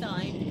can't sell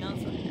anything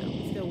else right now.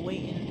 I'm still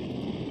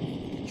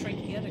waiting to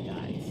trank the other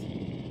guys.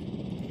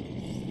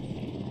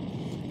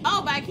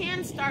 Oh, but I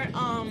can start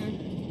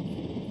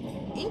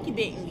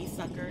incubating these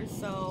suckers.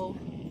 So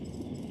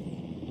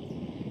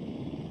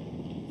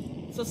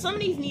some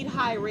of these need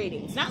high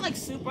ratings. Not like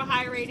super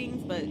high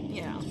ratings, but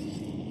you know.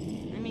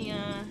 Let me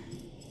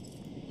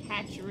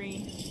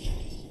hatchery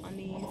on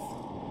these.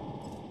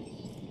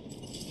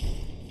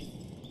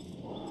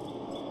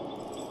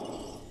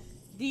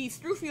 these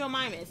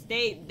Struthiomimus,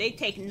 they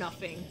take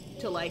nothing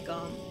to like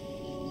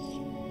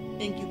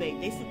incubate.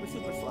 They super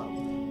slow.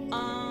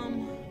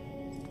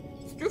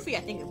 Strufy, I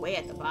think, is way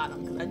at the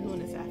bottom because I'm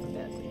doing this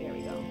alphabetically. There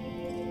we go.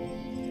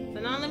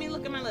 So now let me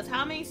look at my list.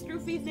 How many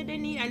Strufys did they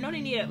need? I know they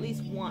need at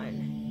least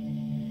one.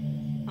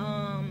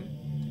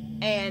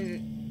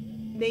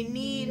 And they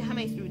need, how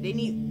many Strufys? They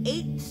need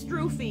 8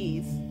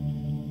 Strufys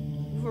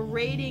with a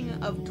rating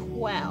of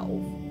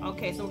 12.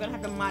 Okay, so we're gonna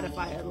have to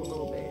modify it a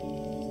little bit.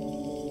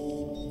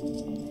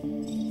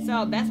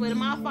 So best way to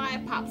modify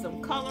it, pop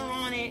some color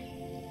on it.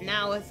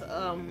 Now it's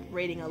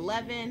rating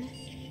 11.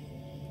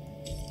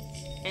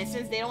 And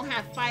since they don't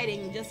have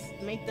fighting, just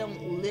make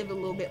them live a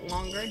little bit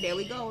longer. There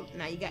we go.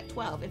 Now you got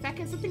 12. In fact,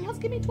 can something else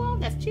give me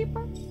 12? That's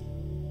cheaper.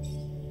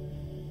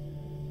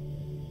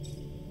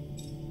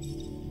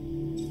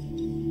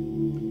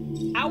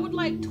 I would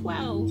like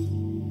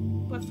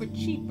 12, but for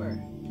cheaper,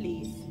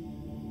 please.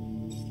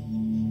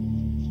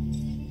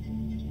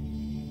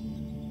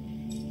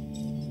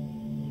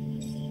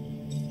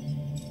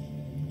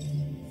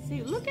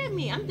 See, look at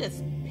me. I'm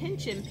just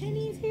pinching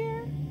pennies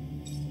here.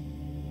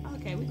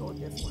 Okay, we go with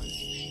this one.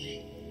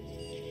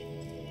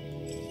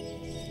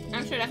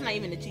 I'm sure that's not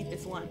even the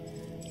cheapest one.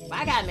 But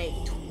I gotta make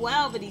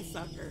 12 of these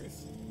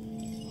suckers.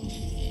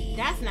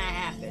 That's not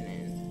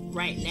happening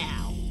right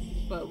now.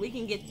 But we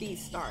can get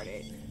these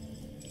started.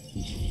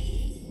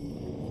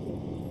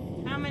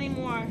 How many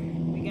more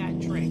we got?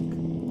 Drink.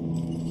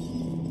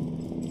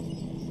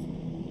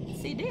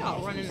 See, they all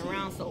running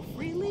around so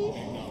freely.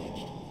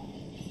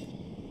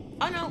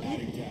 Oh no,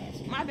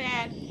 my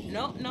bad.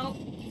 Nope.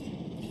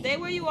 Stay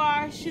where you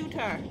are. Shoot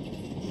her.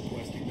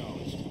 Request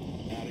acknowledged.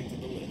 Adding to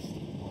the list.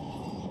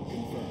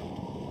 Confirmed.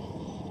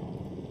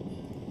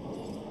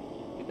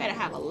 We better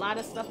have a lot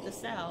of stuff to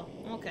sell.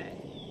 Okay.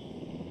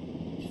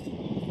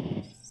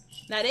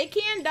 Now they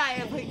can die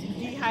of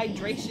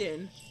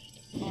dehydration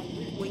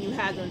when you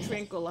have them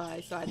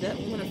tranquilized, so I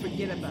don't want to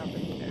forget about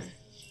them either.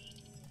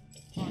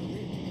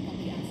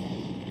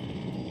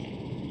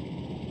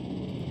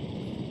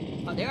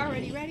 Oh, they're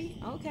already ready?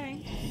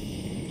 Okay.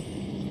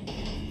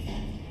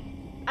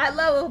 I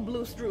love a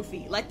blue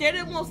Strufy. Like, they're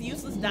the most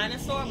useless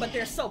dinosaur, but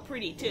they're so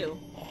pretty, too.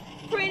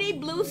 Pretty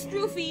blue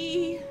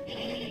Strufy.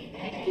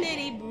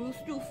 Pretty blue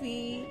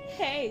Strufy.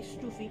 Hey,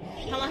 Strufy.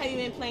 How long have you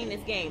been playing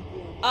this game?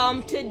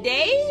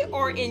 Today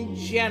or in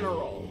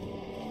general?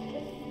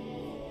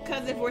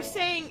 Because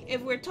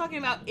if we're talking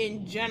about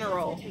in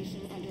general,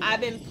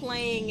 I've been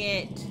playing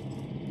it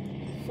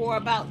for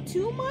about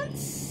 2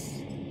 months.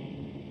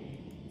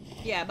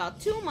 Yeah, about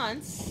 2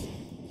 months.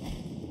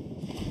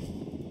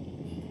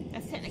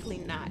 That's technically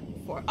not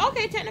for.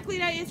 Okay, technically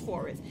that is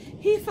Forrest.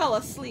 He fell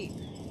asleep.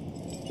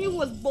 He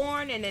was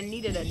born and then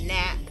needed a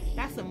nap.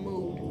 That's a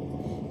mood.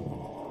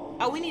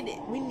 Oh, we need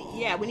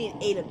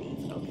 8 of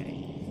these.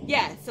 Okay.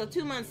 Yeah, so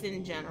 2 months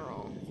in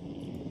general.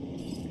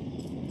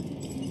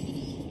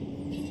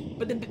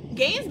 But the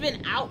game's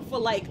been out for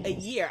like a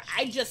year.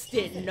 I just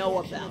didn't know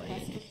about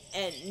it.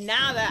 And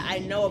now that I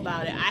know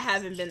about it, I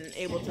haven't been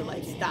able to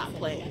like stop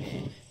playing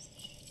it.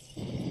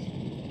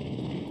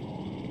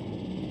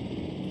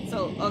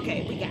 So,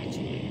 okay, we got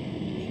you.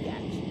 We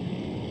got you.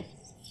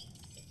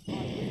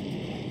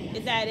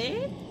 Is that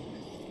it?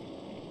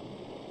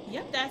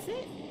 Yep, that's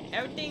it.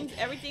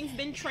 Everything's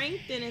been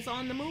trained and it's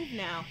on the move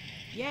now.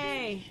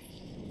 Yay.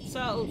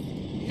 So,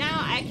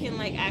 now I can,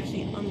 like,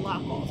 actually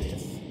unlock all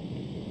this.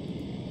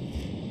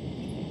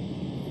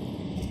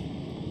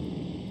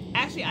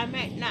 Actually, I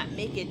might not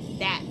make it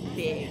that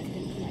big.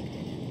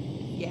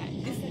 Yeah,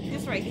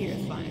 this right here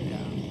is fine, though.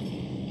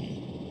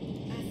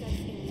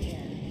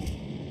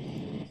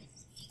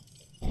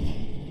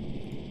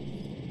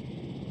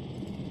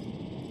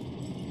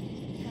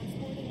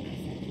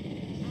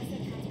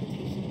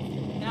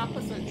 I'll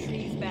put some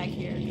trees back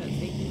here because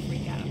they do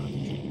freak out about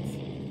the trees.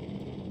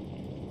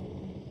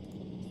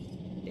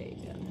 There you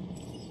go.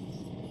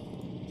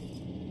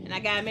 And I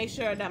gotta make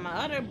sure that my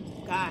other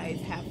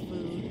guys have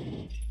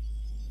food.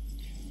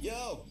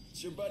 Yo,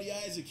 it's your buddy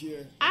Isaac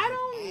here. I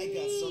don't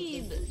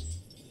need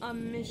a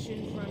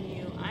mission from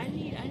you. I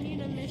need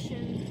a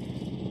mission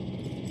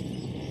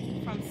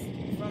from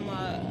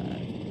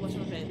what's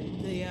her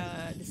name?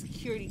 The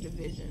security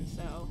division.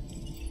 So.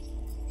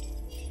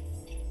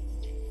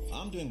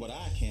 I'm doing what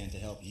I can to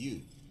help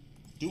you.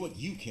 Do what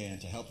you can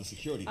to help the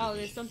security division. Oh,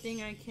 there's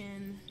something I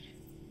can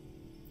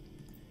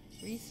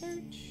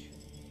research?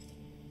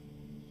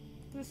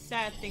 It's a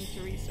sad thing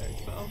to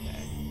research, but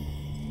okay.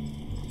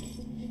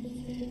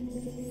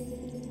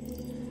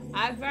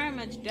 I very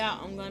much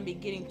doubt I'm going to be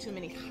getting too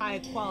many high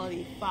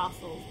quality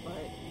fossils,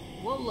 but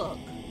we'll look.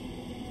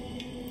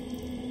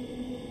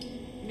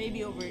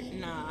 Maybe over...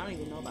 Nah, I don't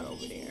even know about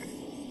over there.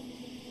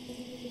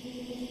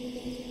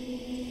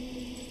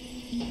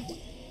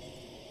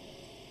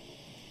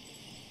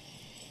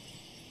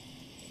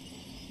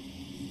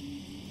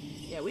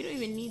 Yeah, we don't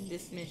even need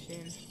this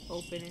mission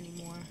open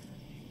anymore.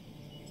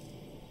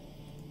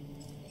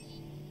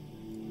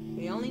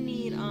 We only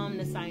need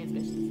the science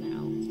missions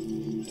now.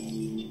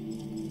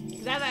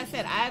 Because as I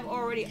said, I've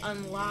already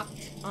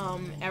unlocked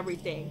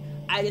everything.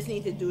 I just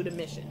need to do the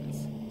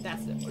missions.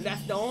 That's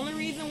the only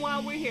reason why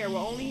we're here. We're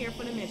only here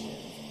for the missions.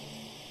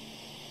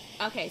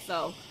 Okay,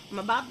 so I'm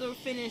about to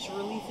finish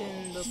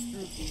releasing the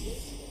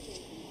Stroopies.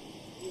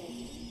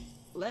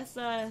 Let's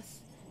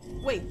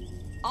wait.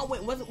 Oh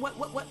wait,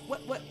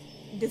 what?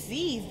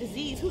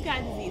 Disease. Who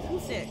got disease?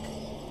 Who's sick?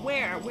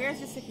 Where's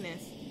the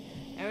sickness?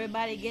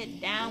 Everybody get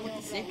down with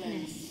the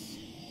sickness.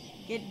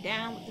 Get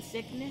down with the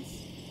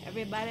sickness.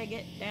 Everybody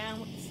get down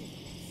with the sickness.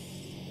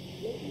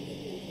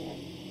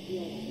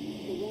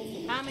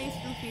 How many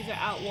Stroopies are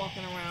out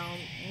walking around?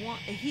 One,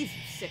 he's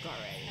sick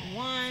already.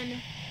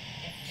 1,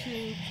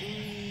 2,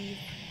 3,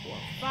 4,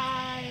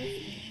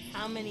 5.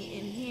 How many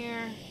in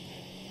here?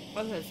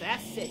 Okay, so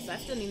that's 6. I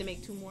still need to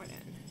make 2 more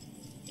then.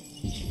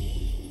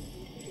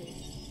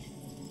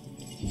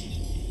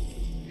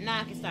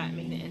 Now I can start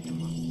making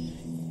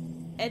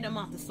the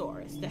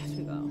Edmontosaurus. There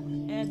we go.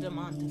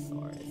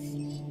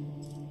 Edmontosaurus.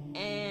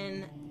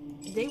 And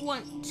they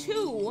want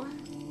 2.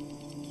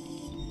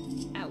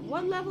 At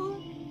what level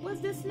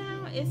was this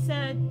now? It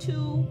said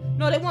 2.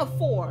 No, they want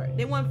 4.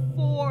 They want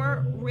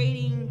 4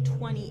 rating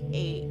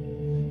 28.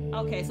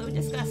 Okay, so we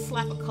just gotta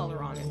slap a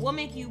color on it. We'll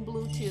make you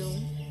blue too.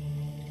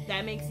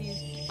 That makes you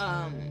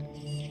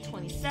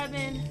 27.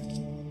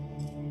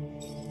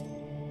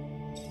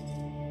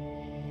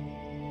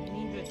 I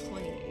need your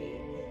 28.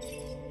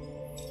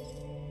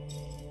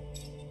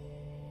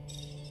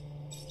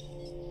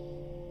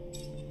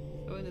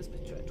 So we'll just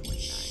put you at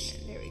 29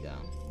 then. There we go.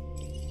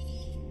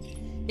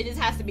 It just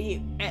has to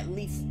be at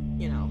least,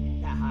 you know,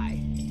 that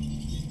high.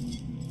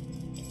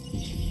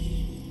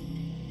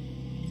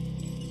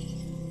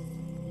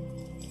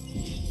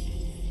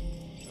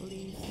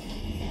 Release.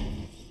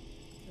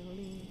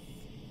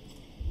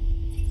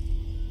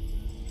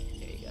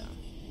 There you go.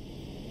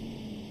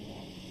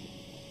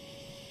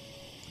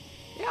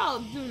 They all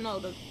do know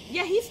the...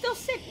 Yeah, he's still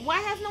sick. Why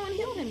has no one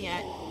healed him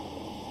yet?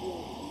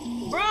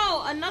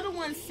 Bro, another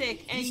one's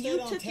sick, and you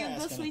took your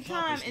good sweet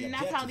time, and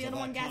that's how the other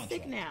one got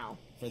sick now.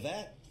 For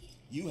that,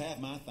 you have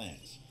my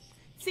thanks.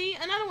 See,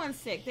 another one's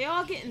sick. They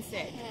all getting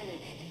sick.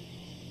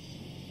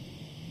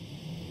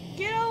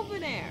 Get over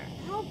there.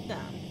 Help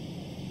them.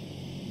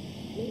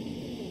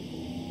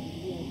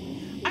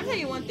 I'll tell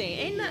you one thing.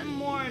 Ain't nothing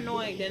more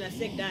annoying than a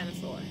sick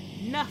dinosaur.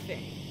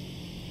 Nothing.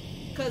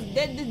 Because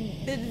the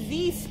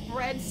disease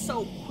spreads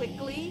so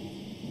quickly,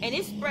 and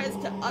it spreads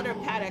to other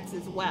paddocks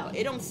as well.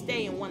 It don't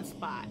stay in one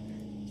spot.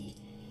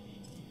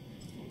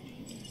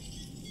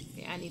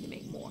 Okay, I need to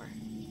make more.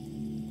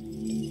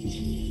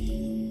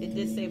 It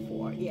did say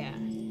 4, yeah.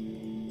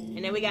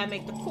 And then we gotta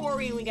make the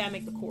Cory, and we gotta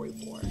make the Cory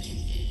 4.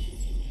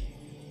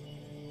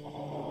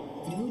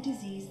 No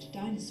diseased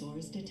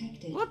dinosaurs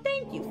detected. Well,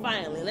 thank you,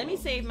 finally. Let me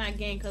save my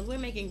game, because we're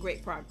making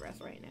great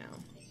progress right now.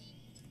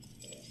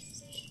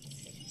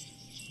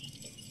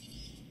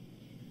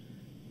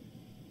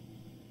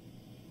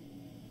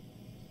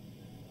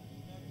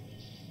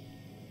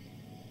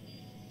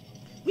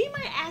 We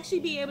might actually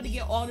be able to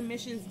get all the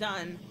missions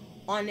done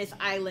on this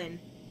island.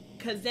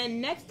 Because then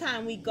next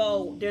time we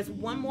go, there's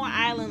one more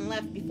island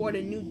left before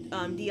the new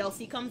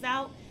DLC comes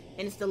out.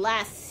 And it's the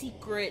last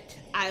secret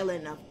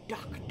island of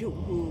Doctor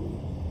Who.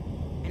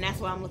 And that's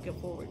what I'm looking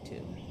forward to.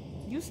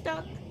 You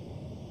stuck?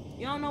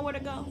 You don't know where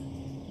to go?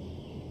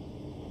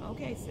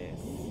 Okay, sis.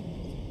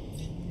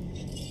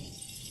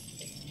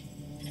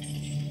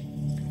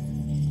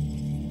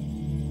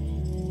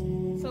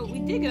 So we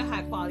did get a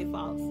high quality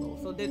fossil.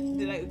 So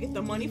did I get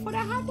the money for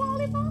that high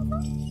quality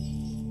fossil?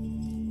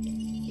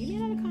 Give me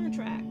another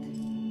contract.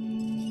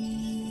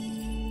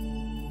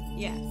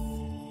 Yes.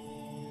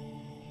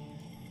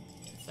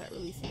 Start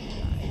releasing you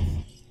guys.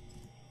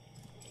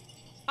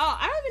 Oh,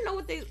 I don't even know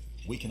what they...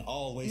 We can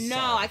always...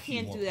 No, I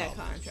can't do that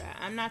contract.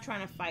 I'm not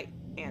trying to fight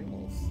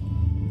animals.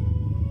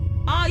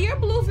 Oh, your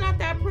blue's not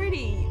that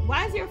pretty.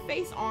 Why is your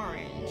face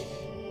orange?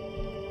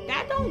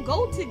 That don't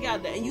go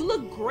together. And you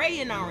look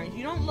gray in orange.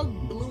 You don't look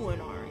blue in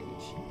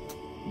orange.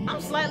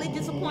 I'm slightly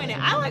disappointed.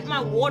 I like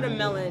my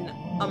watermelon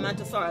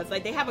Amatosaurus.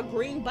 Like, they have a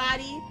green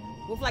body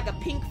with like a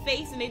pink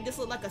face, and they just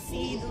look like a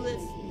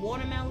seedless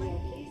watermelon.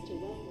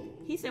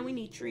 He said we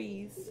need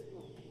trees.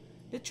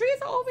 The trees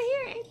are over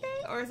here, ain't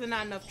they? Or is there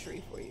not enough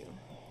tree for you?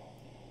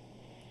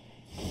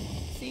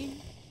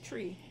 See?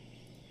 Tree.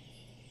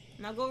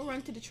 Now go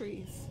run to the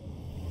trees.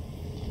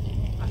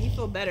 Oh, he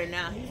feel better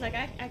now. He's like,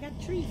 I got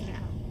trees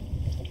now.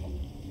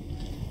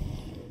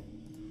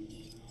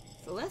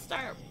 So let's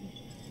start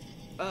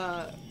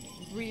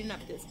breeding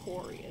up this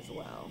Cory as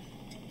well.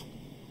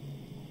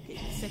 Okay,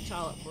 set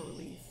y'all up for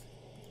release.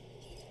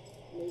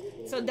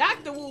 So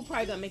Dr. Wu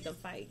probably gonna make them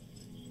fight.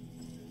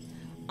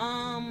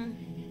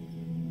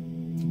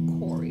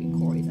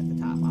 Cory's at the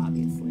top,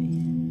 obviously.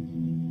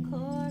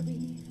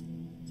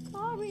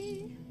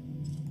 Cory.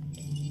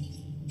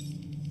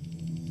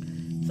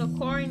 So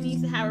Cory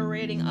needs to have a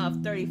rating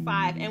of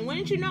 35, and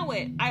wouldn't you know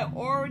it, I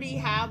already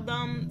have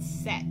them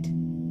set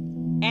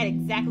at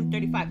exactly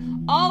 35.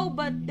 Oh,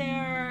 but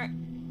there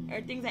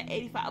are things at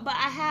 85. But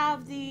I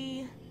have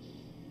the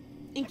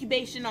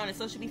incubation on it,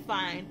 so it should be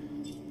fine.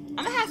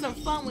 I'm gonna have some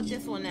fun with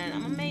this one then.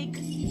 I'm gonna make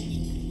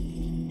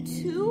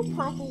 2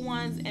 purple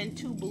ones and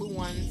 2 blue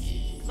ones.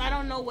 Because I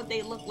don't know what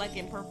they look like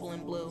in purple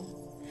and blue.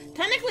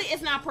 Technically,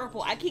 it's not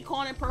purple. I keep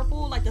calling it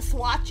purple. Like, the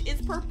swatch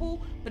is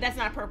purple, but that's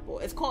not purple.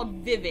 It's called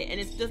vivid, and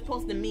it's just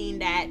supposed to mean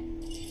that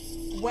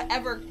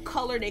whatever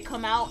color they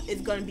come out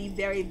is going to be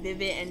very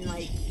vivid and,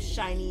 like,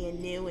 shiny and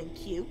new and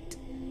cute.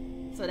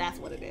 So that's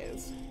what it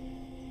is.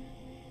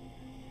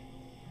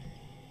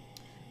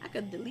 I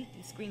could delete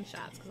these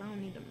screenshots because I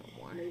don't need them no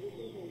more.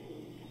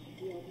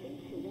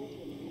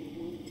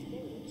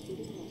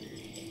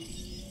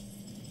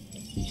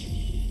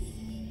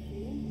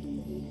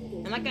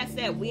 And like I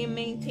said, we're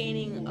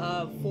maintaining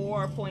a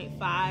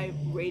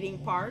 4.5 rating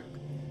park.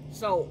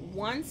 So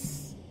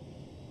once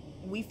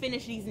we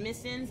finish these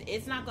missions,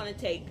 it's not going to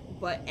take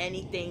but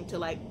anything to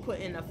like put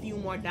in a few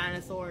more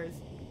dinosaurs.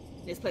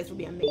 This place will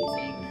be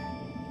amazing.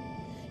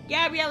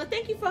 Gabriella,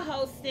 thank you for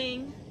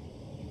hosting.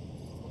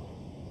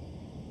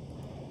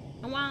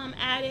 And while I'm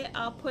at it,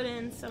 I'll put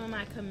in some of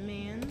my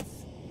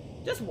commands.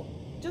 Just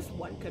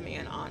one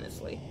command,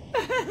 honestly.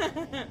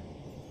 Because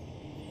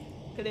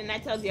then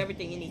that tells you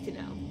everything you need to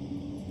know.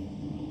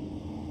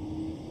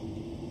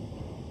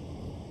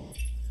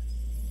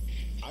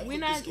 We're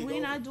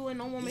not doing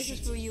no more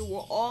missions for you.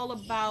 We're all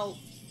about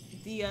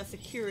the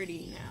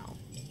security now.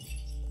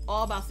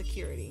 All about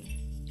security.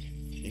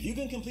 If you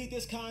can complete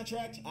this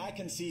contract, I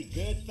can see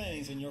good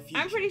things in your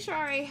future. I'm pretty sure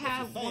I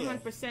have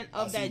 100%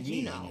 of that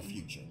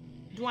genome.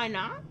 Do I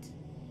not?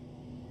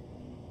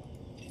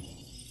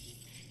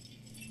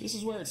 This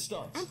is where it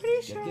starts. I'm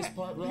pretty sure. Get this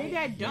part right, maybe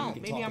I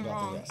don't. Maybe I'm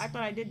wrong. I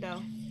thought I did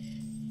though.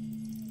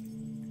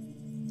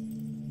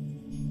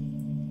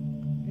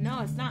 No,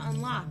 it's not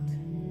unlocked.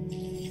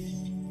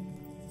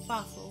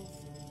 Fossils.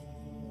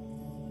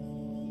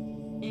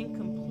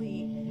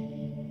 Incomplete.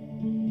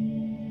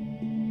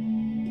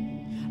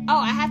 Oh,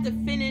 I have to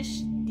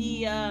finish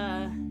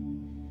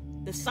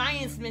the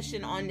science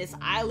mission on this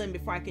island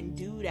before I can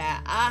do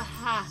that.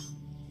 Aha.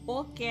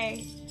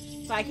 Okay.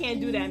 So I can't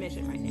do that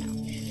mission right now.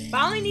 But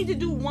I only need to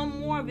do one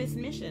more of his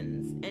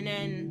missions, and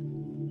then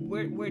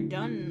we're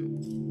done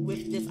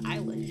with this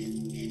island.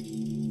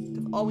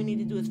 Because all we need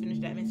to do is finish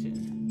that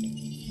mission.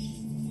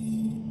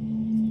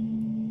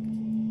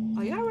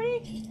 Are y'all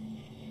ready?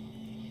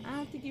 I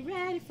don't think you're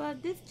ready for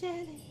this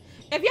challenge.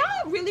 If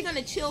y'all really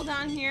gonna chill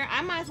down here,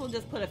 I might as well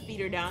just put a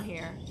feeder down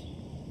here.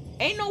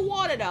 Ain't no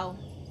water though.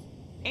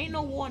 Ain't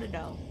no water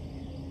though.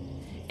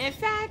 In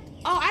fact,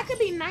 oh, I could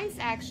be nice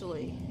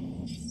actually.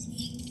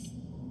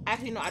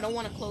 Actually, no, I don't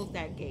want to close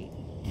that gate.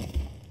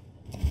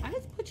 I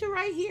just put you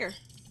right here,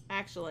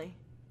 actually.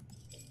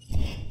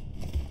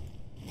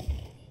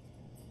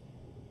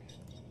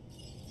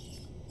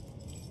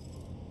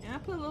 And I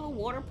put a little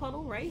water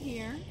puddle right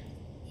here.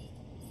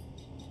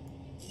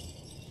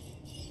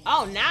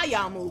 Oh, now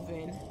y'all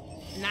moving.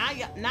 Now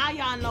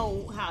y'all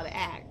know how to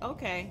act.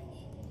 Okay.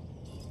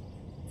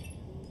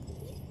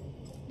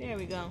 There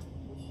we go.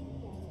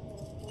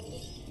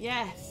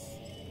 Yes.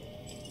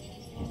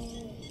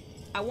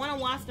 I want to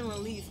watch them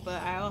release,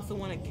 but I also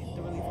want to get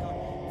the release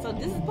going. So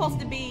this is supposed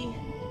to be...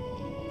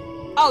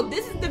 Oh,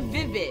 this is the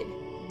vivid.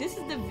 This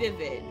is the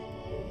vivid.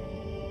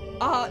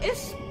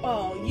 It's...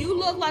 Oh, you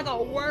look like a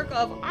work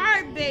of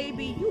art,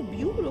 baby. You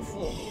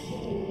beautiful.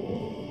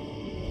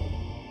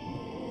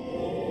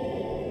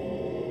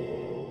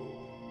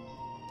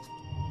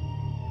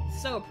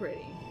 So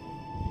pretty.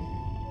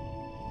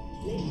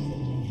 Ladies and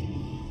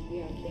gentlemen,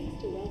 we are pleased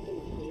to welcome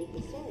a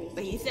Thesaurus.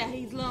 But he said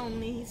he's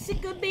lonely. He's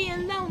sick of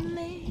being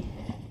lonely.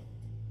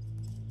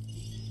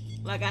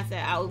 Like I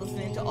said, I was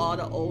listening to all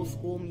the old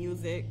school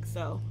music,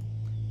 so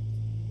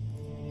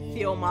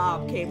Feel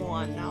Mob came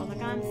on, and I was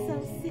like, I'm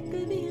so sick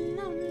of being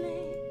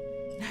lonely.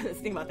 Let's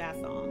think about that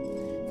song.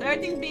 So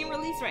everything's being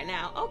released right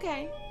now.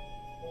 Okay.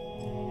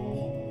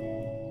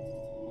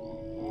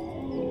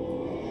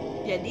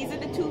 Yeah, these are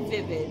the 2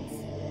 vivids.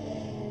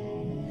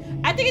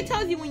 I think it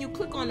tells you when you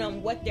click on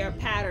them what their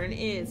pattern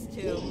is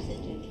too.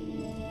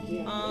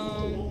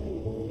 On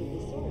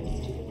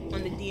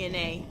the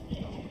DNA.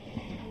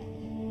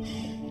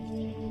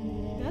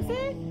 Does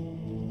it?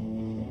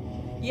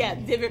 Yeah,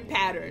 vivid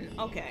pattern.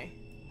 Okay.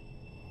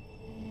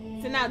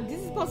 So now this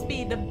is supposed to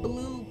be the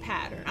blue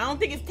pattern. I don't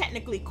think it's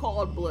technically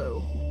called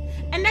blue.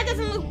 And that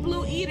doesn't look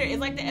blue either. It's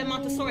like the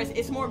Edmontosaurus.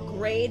 It's more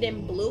gray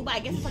than blue, but I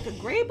guess it's like a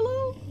gray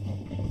blue?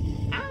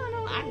 I don't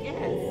know, I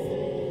guess.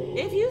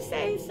 If you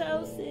say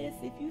so, sis.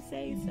 If you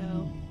say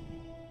so.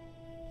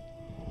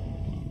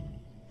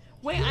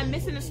 Wait, I'm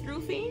missing a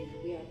Stroofy?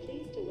 We are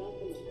pleased to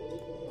welcome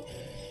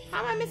a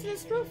How am I missing a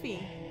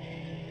Stroofy?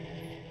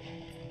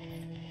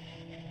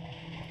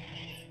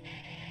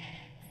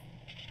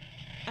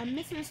 I'm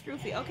missing a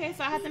Stroofy. Okay,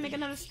 so I have to make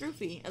another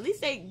Stroofy. At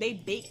least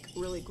they bake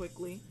really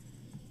quickly.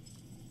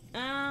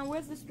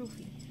 Where's the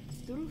Stroofy?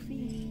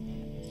 Stroofy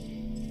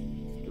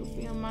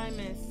on my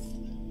miss.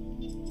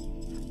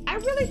 I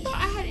really thought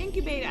I had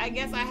incubated. I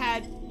guess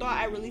I thought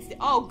I released it.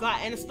 Oh god,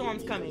 and a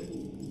storm's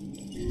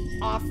coming.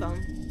 Awesome.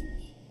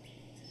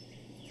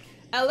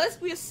 At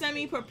least we're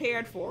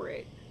semi-prepared for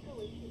it.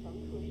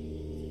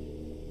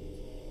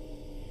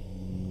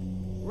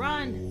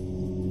 Run.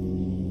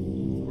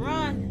 Run.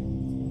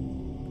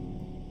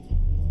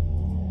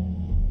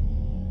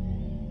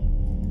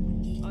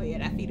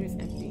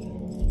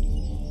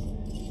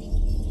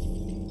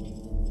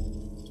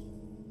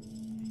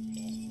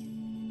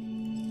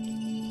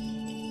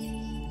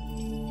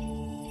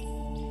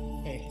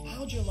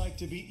 How'd you like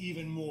to be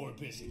even more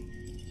busy?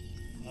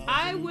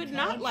 I would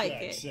not like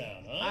it.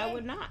 Sound, huh? I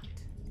would not.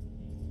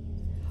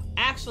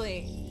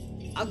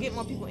 Actually, I'll get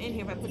more people in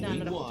here if I put down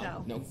another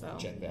hotel. No, so.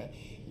 check that.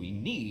 We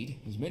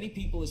need as many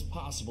people as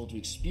possible to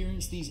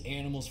experience these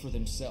animals for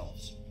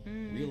themselves.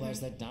 Realize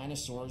that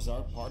dinosaurs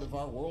are part of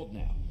our world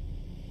now.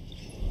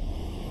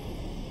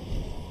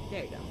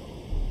 There you go.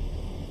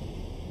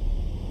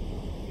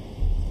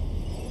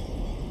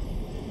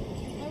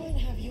 I won't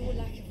have your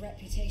lack of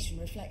reputation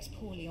reflect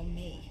poorly on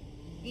me.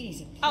 You need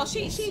to. Oh,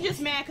 she just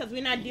mad because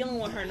we're not dealing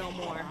with her no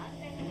more.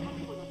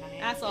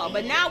 That's all.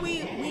 But now we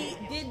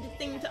did the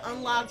thing to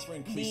unlock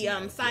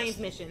the science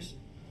mission.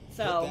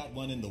 So put that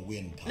one in the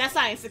wind. Not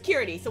science,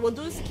 security. So we'll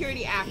do the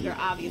security after,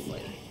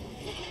 obviously.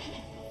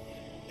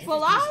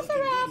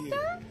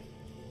 Velociraptor?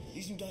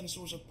 These new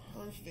dinosaurs are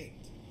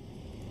perfect.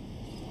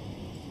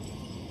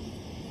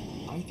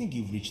 I think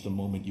you've reached the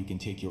moment you can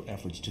take your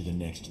efforts to the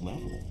next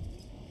level.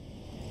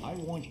 I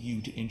want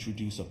you to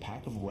introduce a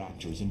pack of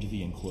raptors into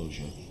the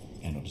enclosure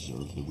and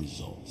observe the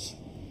results.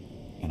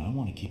 And I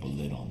want to keep a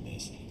lid on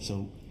this,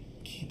 so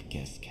keep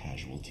guest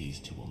casualties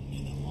to a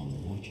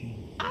minimum, would you?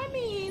 I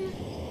mean,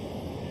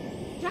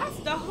 that's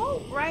the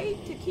hope, right?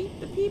 To keep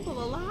the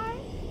people alive?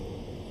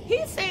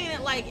 He's saying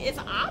it like it's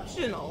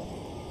optional.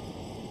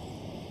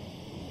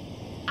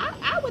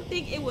 I would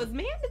think it was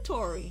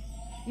mandatory.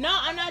 No,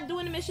 I'm not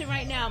doing the mission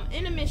right now. I'm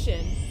in a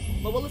mission.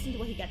 But we'll listen to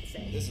what he got to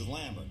say. This is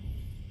Lambert.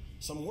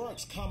 Some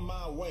work's come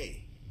my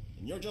way,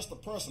 and you're just the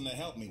person to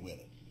help me with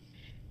it.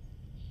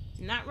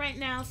 Not right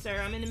now, sir.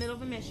 I'm in the middle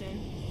of a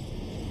mission.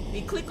 If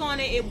you click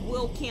on it, it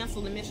will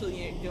cancel the mission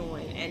you're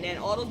doing. And then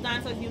all those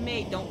dinosaurs you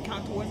made don't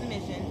count towards the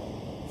mission.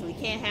 So we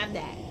can't have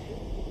that.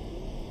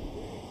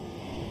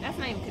 That's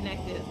not even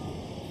connected.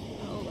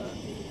 Hold up.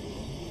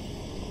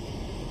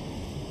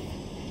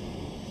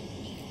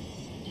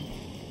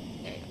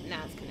 There you go.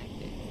 Now it's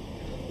connected.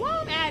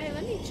 While I'm at it,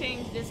 let me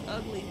change this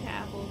ugly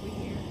path over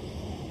here.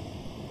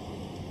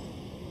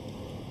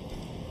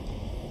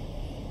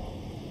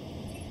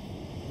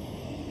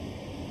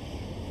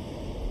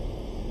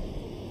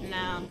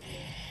 Now,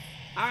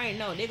 I already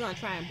know they're gonna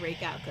try and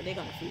break out because they're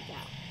gonna freak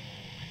out.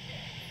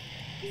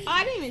 Oh,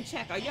 I didn't even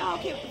check. Are y'all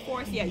okay with the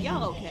force? Yeah,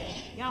 y'all okay.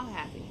 Y'all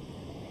happy.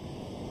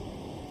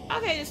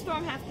 Okay, the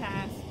storm has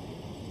passed.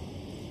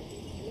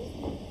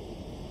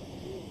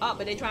 Oh,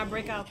 but they try to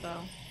break out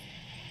though.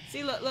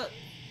 See, look.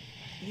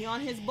 He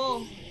on his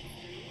bull.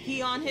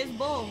 He on his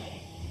bull.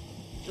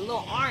 The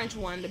little orange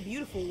one, the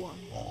beautiful one.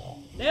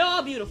 They're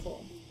all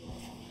beautiful.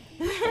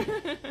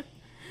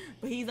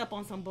 But he's up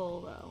on some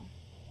bull though.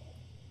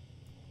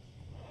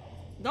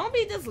 Don't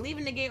be just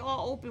leaving the gate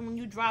all open when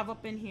you drive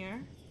up in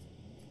here.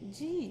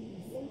 Jeez.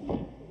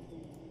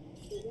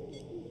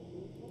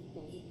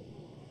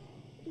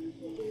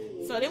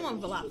 So they want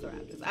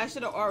velociraptors. I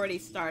should have already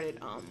started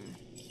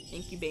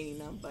incubating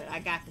them, but I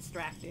got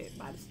distracted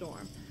by the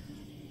storm.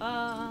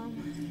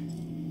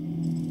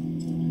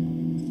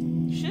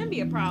 Shouldn't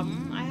be a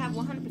problem. I have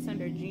 100%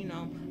 their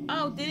genome.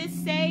 Oh, did it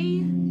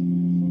say?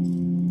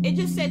 It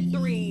just said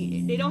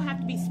 3. They don't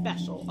have to be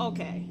special.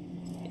 Okay.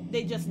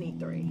 They just need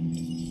 3.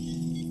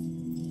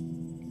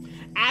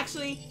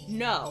 Actually,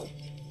 no.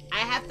 I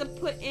have to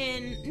put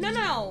in...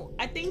 No.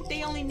 I think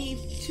they only need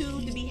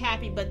 2 to be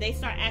happy, but they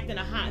start acting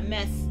a hot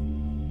mess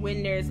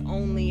when there's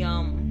only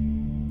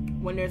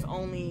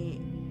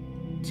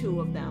 2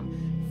 of them.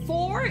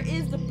 4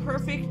 is the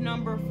perfect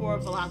number for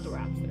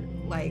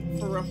Velociraptor. Like,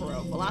 for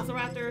real.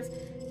 Velociraptors,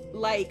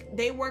 like,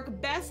 they work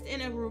best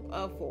in a group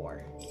of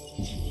 4.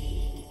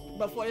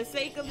 But for the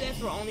sake of this,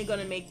 we're only going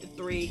to make the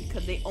 3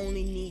 because they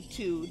only need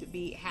 2 to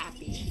be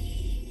happy.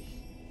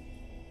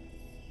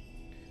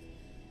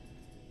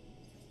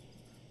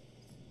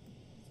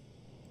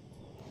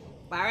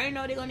 But I already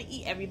know they're going to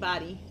eat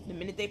everybody the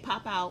minute they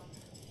pop out.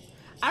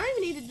 I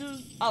don't even need to do...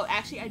 Oh,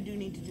 actually, I do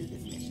need to do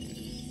this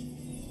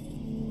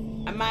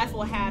mission. I might as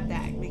well have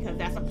that because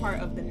that's a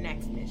part of the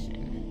next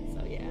mission.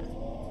 So, yeah.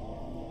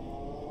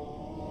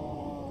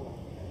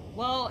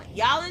 Well,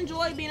 y'all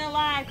enjoy being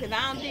alive because I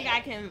don't think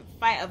I can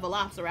fight a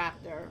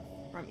velociraptor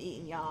from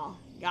eating y'all.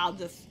 Y'all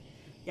just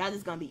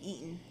going to be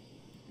eaten.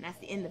 And that's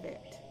the end of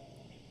it.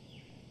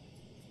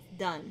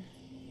 Done.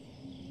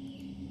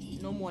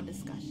 No more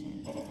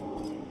discussion.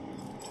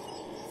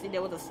 See,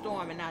 there was a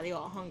storm and now they're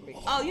all hungry.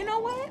 Oh, you know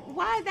what?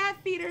 Why is that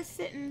feeder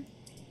sitting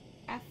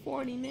at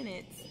 40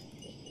 minutes?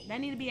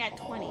 That need to be at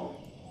 20.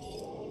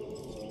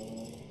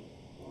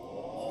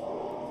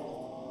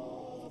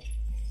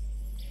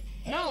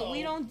 No,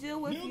 we don't deal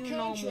with you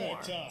no more.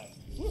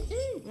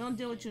 We don't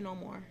deal with you no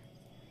more.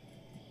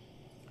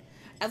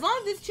 As long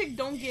as this chick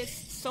don't get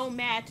so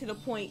mad to the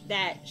point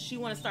that she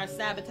want to start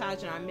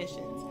sabotaging our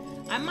missions.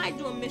 I might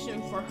do a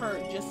mission for her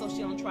just so she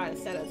don't try to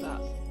set us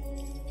up.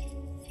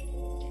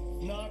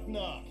 Knock,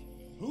 knock.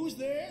 Who's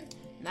there?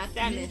 Not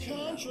that mission.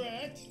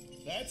 Contract.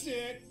 That's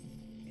it.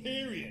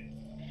 Period.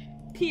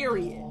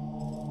 Period.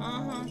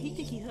 He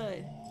think he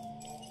hood.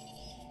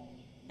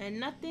 And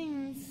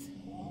nothing's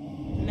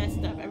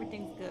messed up.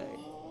 Everything's good.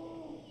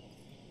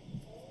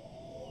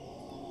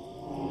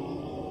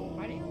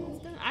 Are they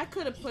almost done? I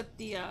could have put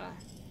the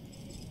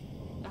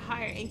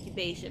higher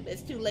incubation, but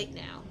it's too late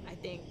now, I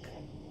think.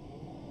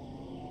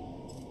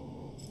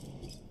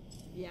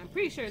 Yeah, I'm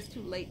pretty sure it's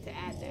too late to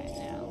add that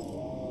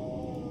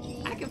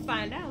now. I can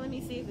find out. Let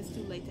me see if it's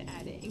too late to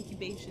add it.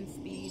 Incubation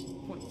speed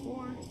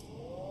 0.4.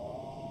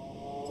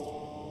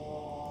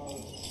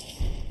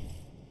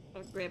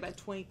 Upgrade by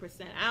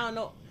 20%. I don't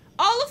know.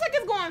 Oh, looks like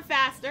it's going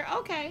faster.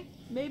 Okay.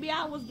 Maybe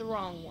I was the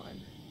wrong one.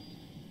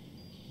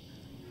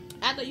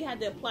 I thought you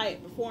had to apply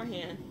it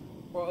beforehand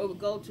or it would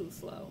go too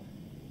slow.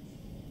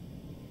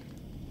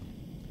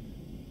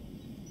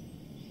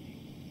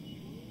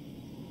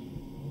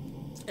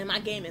 And my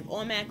game is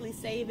automatically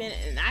saving,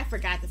 and I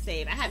forgot to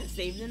save. I haven't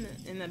saved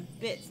in a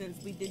bit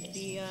since we did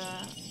the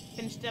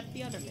finished up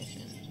the other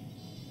mission.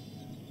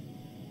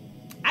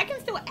 I can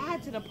still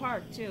add to the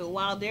park too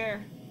while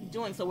they're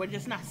doing so. We're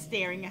just not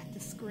staring at the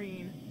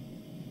screen.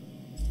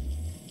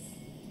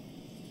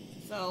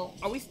 So,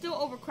 are we still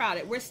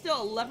overcrowded? We're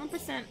still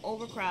 11%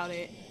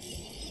 overcrowded.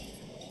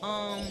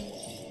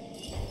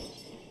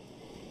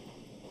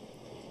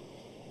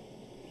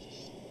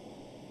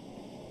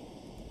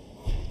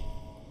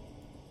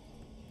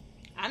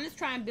 I'm just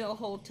trying to build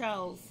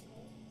hotels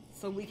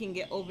so we can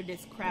get over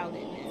this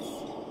crowdedness.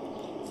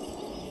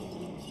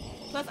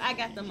 Plus, I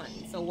got the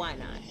money, so why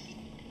not?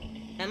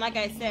 And like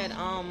I said,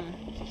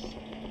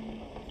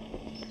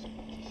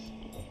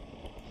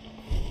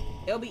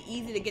 it'll be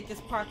easy to get this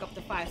park up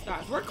to 5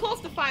 stars. We're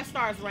close to 5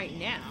 stars right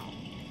now.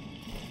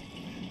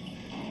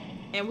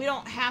 And we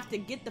don't have to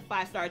get the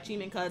 5-star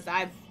achievement because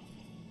I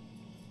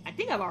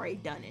think I've already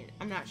done it.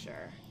 I'm not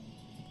sure.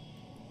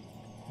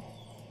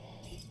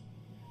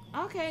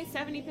 Okay,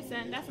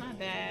 70%. That's not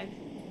bad.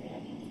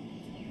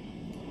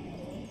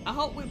 I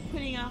hope we're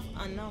putting off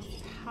enough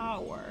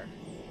power.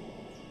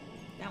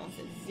 That one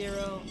says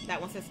 0.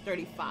 That one says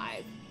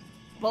 35.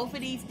 Both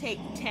of these take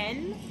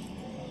 10.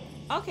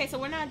 Okay, so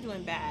we're not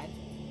doing bad.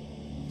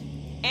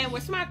 And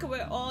we're smart because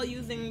we're all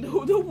using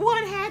the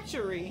one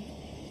hatchery.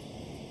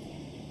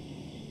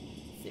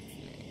 6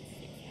 minutes.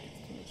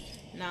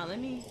 Now, let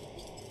me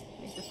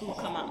make the food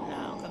come out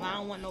now because I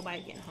don't want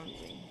nobody getting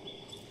hungry.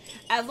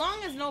 As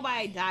long as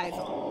nobody dies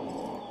on me,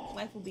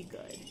 life will be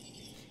good.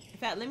 In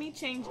fact, let me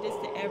change this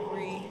to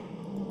every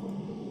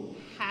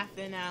half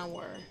an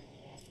hour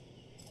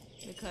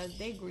because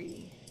they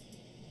greedy.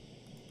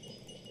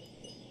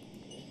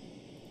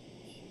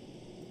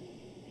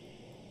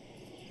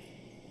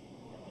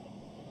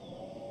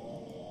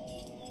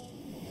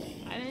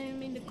 I didn't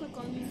mean to click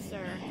on you, sir.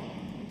 I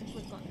meant to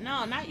click on...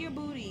 No, not your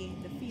booty.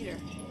 The feeder.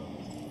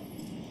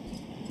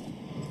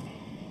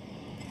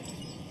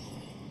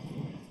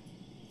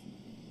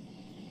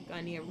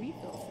 I need a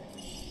refill.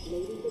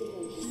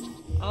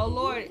 Oh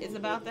Lord, it's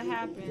about to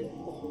happen.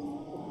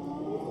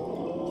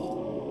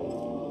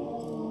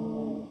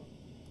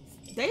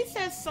 They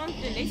said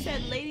something. They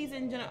said ladies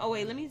and gentlemen. Oh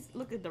wait, let me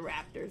look at the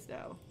raptors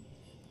though.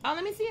 Oh,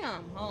 let me see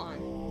them. Hold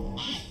on.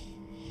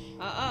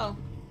 Uh-oh.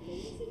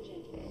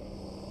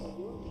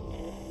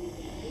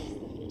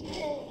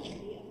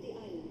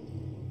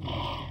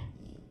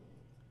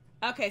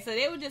 Okay, so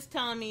they were just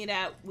telling me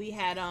that we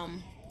had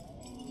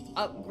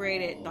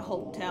upgraded the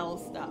hotel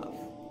stuff.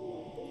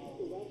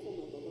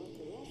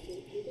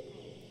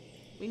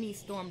 We need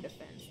storm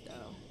defense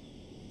though,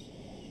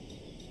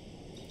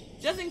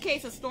 just in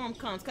case a storm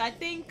comes, because I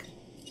think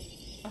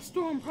a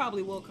storm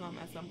probably will come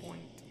at some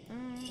point.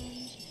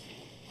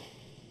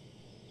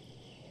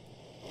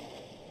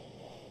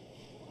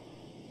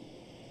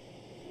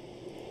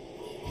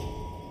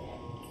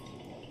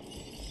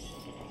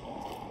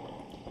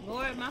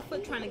 Lord, my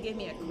foot trying to give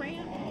me a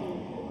cramp.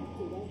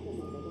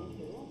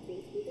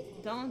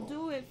 Don't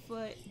do it,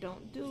 foot.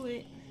 Don't do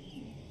it.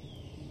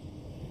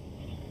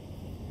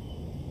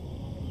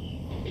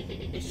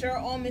 It's sure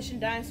all mission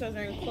dinosaurs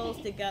are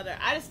enclosed together.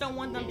 I just don't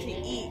want them to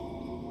eat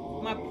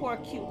my poor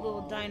cute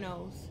little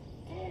dinos.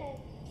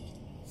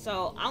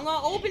 So I'm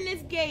gonna open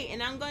this gate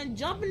and I'm gonna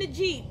jump in the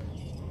Jeep.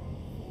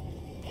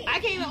 I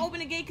can't even open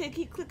the gate because I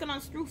keep clicking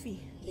on Stroofy.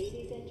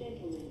 Ladies and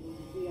gentlemen,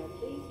 we are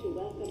pleased to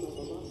welcome a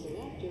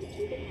velociraptor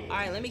to the park.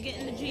 Alright, let me get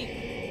in the Jeep.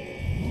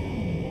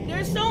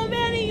 There's so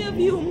many of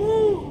you.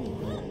 Move!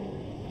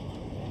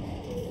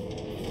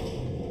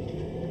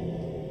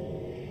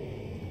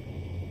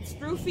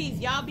 Stroofies,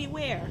 y'all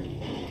beware.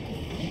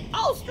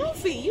 Oh,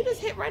 Stroofy! You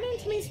just hit right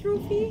into me,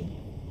 Stroofy.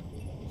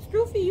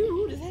 Stroofy, you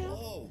rude as hell.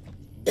 Whoa.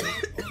 What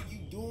are you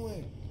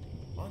doing?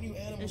 Aren't you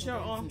animals sure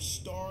going from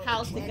star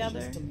housed attractions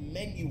together to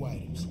menu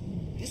items?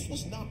 This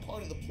was not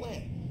part of the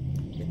plan.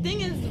 The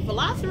thing is, the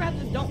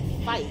velociraptors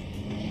don't fight.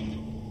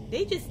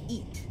 They just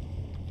eat.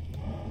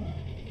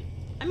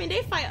 I mean,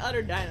 they fight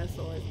other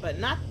dinosaurs, but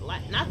not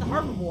the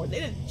herbivores.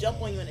 They just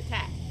jump on you and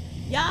attack.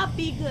 Y'all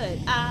be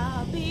good.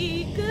 I'll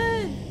be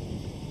good.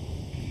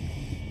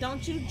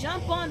 Don't you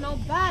jump on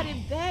nobody,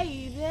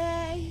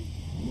 baby.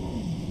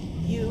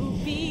 You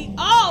be...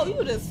 Oh,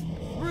 you just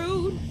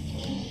rude.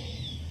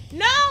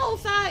 No,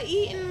 stop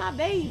eating my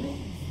babies.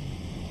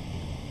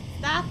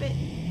 Stop it.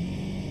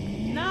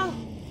 No.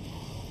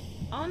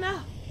 Oh, no.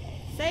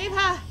 Save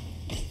her.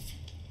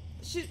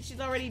 she's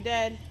already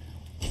dead.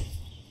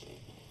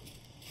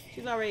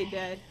 She's already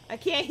dead. I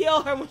can't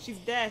heal her when she's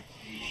dead.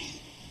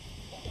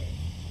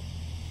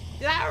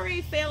 Did I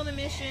already fail the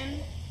mission?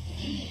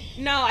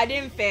 No, I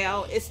didn't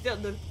fail. It's still,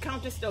 the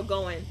counter's still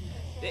going.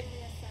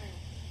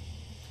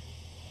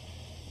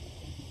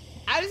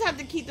 I just have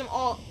to keep them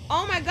all.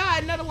 Oh my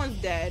god, another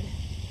one's dead.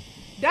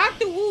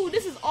 Dr. Wu,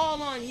 this is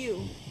all on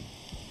you.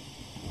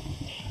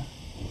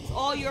 It's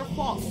all your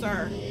fault,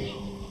 sir.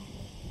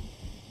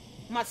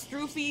 My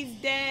Stroofy's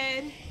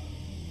dead.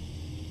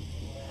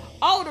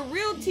 Oh, the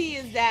real tea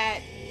is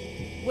that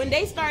when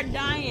they start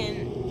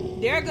dying,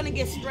 they're gonna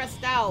get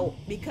stressed out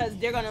because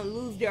they're gonna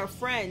lose their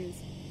friends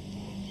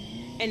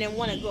and then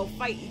want to go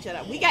fight each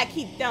other. We gotta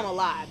keep them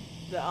alive.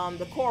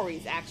 The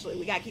Corys, actually.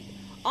 We gotta keep.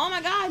 Oh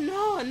my god,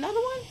 no, another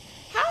one?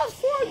 How's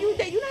 4 of you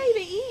that you're not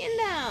even eating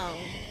now?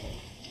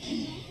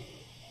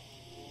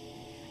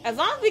 As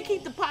long as we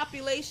keep the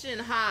population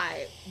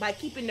high by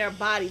keeping their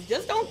bodies,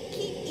 just don't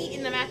keep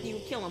eating them after you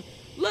kill them.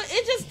 Look,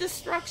 it's just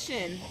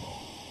destruction.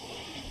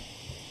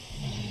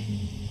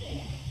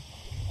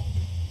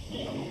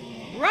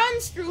 Run,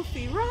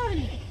 Stroofy,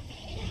 run!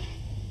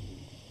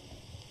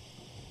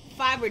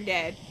 5 are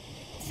dead.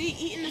 See,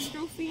 eating the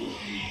Stroofy?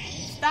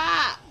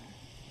 Stop!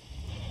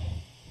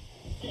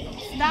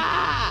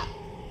 Stop!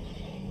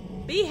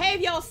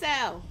 Behave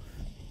yourself!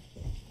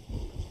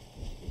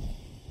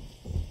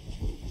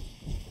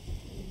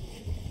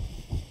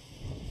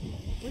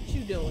 What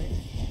you doing?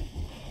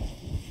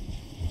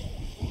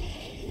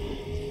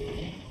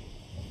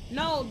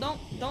 No,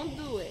 don't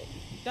do it.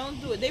 Don't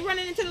do it. They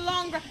running into the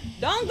long grass.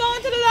 Don't go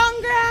into the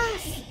long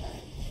grass.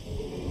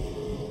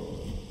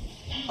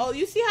 Oh,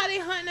 you see how they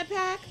hunt in a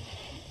pack?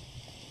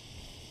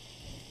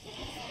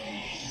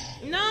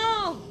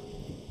 No.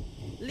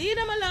 Leave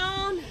them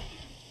alone.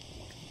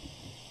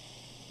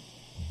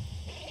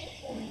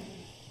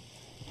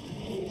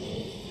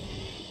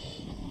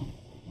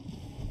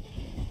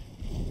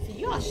 See,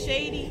 y'all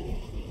shady.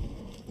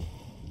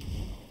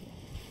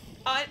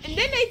 And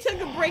then they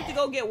took a break to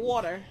go get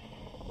water.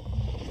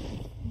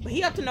 But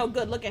he up to no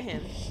good. Look at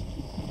him.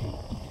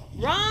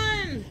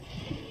 Run!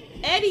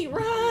 Eddie,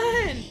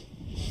 run!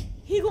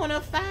 He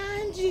gonna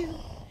find you.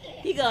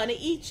 He gonna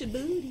eat your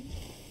booty.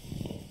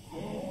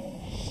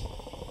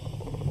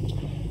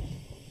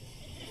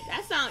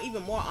 That sounds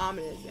even more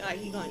ominous. Like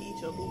he gonna eat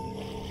your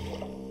booty.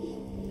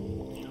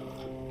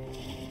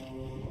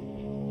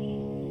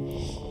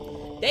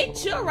 They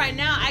chill right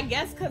now, I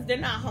guess, because they're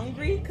not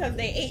hungry, because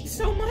they ate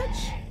so much.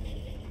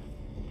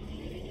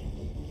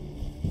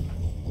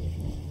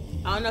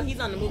 Oh no, he's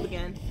on the move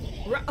again.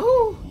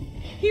 Ooh,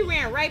 he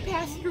ran right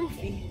past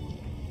Stroofy.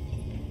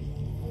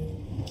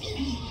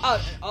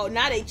 Oh,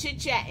 now they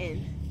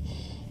chit-chatting.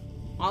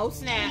 Oh,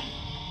 snap.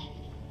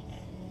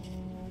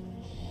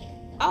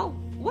 Oh,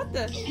 what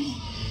the?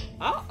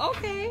 Oh,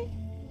 okay.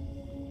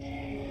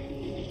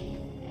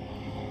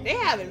 They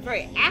having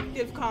very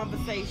active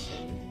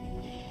conversation.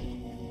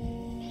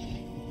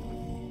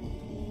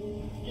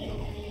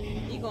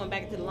 Going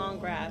back into the long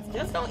grass.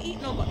 Just don't eat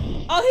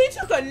nobody. Oh, he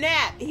took a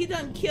nap. He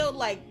done killed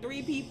like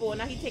 3 people and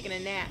now he's taking a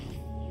nap.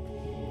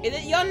 Is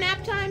it your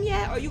nap time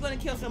yet, or are you gonna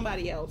kill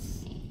somebody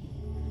else?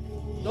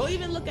 Don't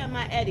even look at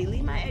my Eddie.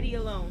 Leave my Eddie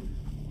alone.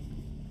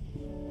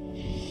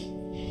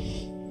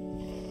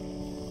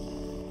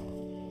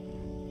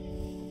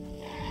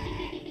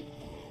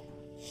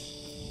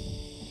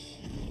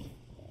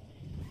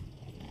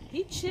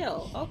 He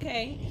chill.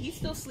 Okay, he's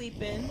still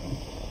sleeping.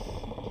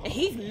 And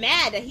he's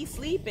mad that he's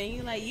sleeping.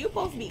 You're like, you're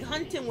supposed to be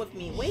hunting with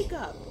me. Wake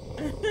up.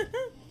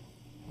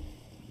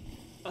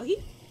 Oh,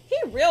 he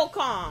real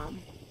calm.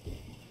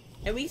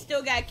 And we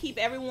still gotta keep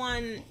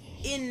everyone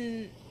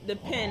in the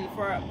pen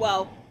for,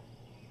 well,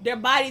 their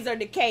bodies are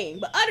decaying.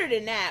 But other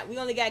than that, we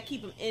only gotta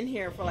keep them in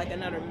here for like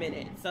another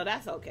minute. So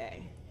that's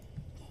okay.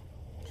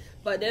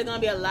 But there's gonna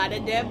be a lot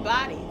of dead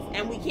bodies.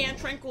 And we can't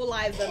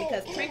tranquilize them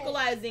because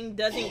tranquilizing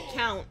doesn't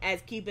count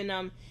as keeping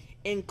them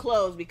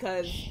enclosed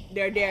because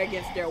they're there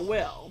against their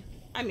will.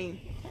 I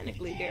mean,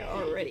 technically they're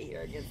already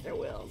here against their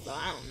will, so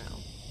I don't know.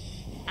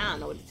 I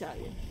don't know what to tell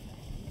you.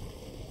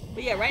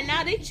 But yeah, right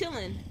now they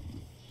chilling.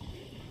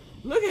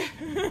 Look at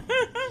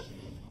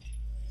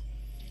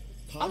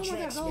oh, look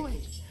at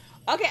going.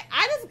 Okay,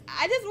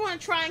 I just want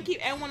to try and keep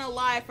everyone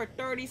alive for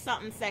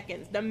 30-something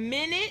seconds. The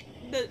minute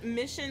the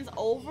mission's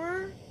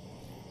over,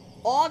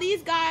 all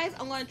these guys,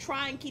 I'm going to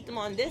try and keep them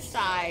on this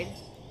side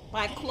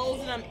by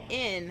closing them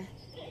in.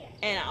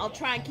 And I'll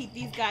try and keep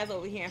these guys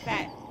over here. In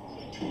fact,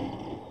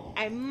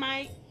 I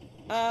might,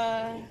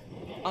 oh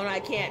no, I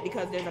can't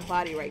because there's a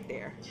body right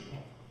there.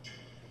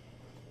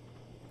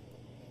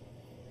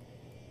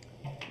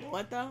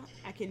 What the?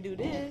 I can do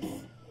this.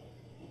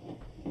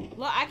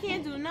 Look, I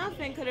can't do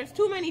nothing because there's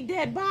too many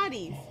dead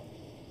bodies.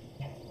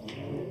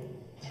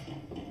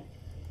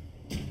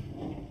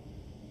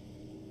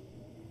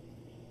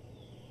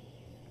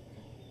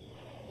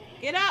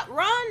 Get out,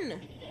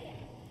 run!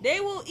 They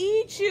will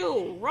eat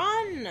you!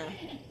 Run!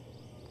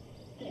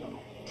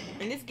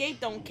 And this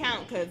gate don't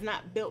count because it's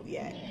not built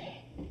yet.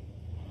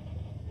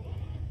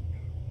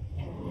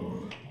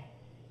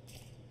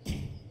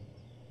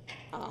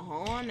 Oh,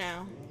 hold on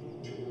now.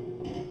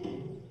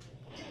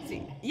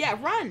 See, yeah,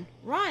 run,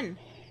 run.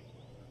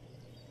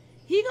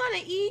 He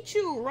gonna eat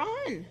you.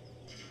 Run.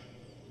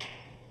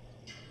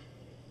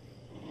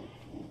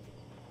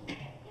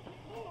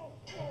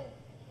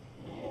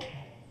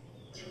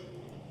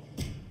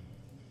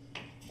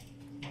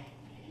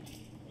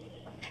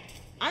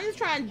 I'm just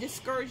trying to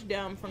discourage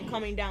them from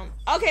coming down.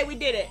 Okay, we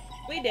did it.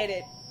 We did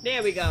it.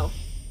 There we go.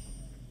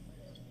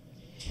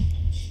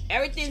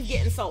 Everything's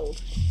getting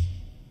sold.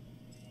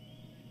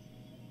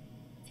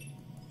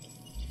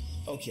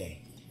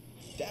 Okay,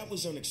 that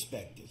was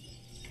unexpected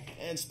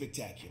and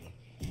spectacular.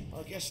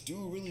 Our guests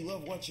do really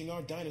love watching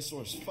our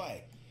dinosaurs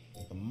fight.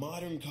 A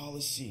modern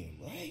coliseum,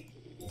 right?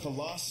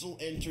 Colossal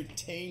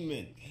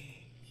entertainment.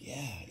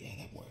 Yeah,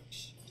 that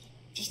works.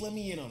 Just let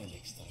me in on it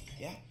next time,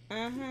 yeah?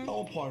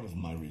 All part of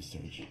my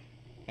research,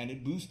 and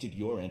it boosted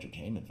your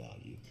entertainment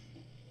value.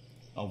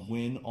 A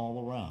win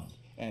all around,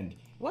 and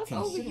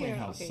considering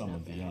how some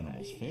of the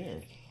animals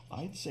fared,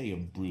 I'd say a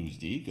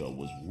bruised ego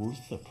was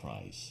worth the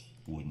price,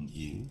 wouldn't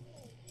you?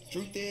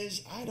 Truth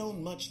is, I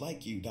don't much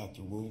like you,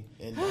 Dr. Wu,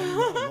 and I'm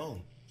not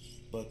alone.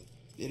 But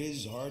it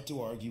is hard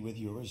to argue with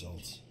your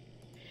results.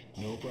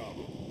 No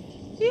problem.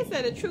 He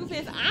said the truth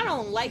is, I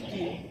don't like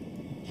you,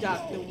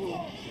 Dr. Wu.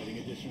 Adding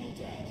additional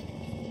tasks.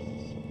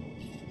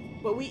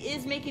 But we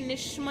is making this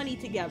shmoney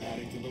together.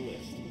 Adding to the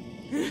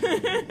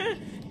list.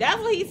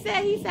 That's what he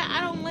said. He said,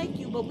 I don't like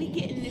you, but we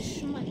getting this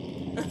shmoney.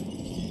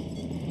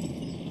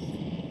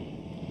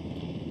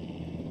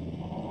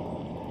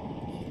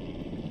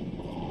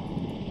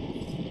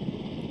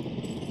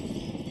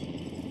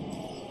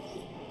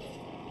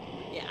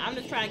 Yeah, I'm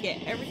just trying to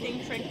get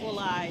everything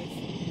tranquilized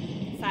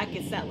so I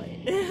can sell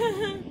it.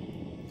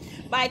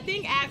 But I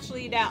think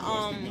actually that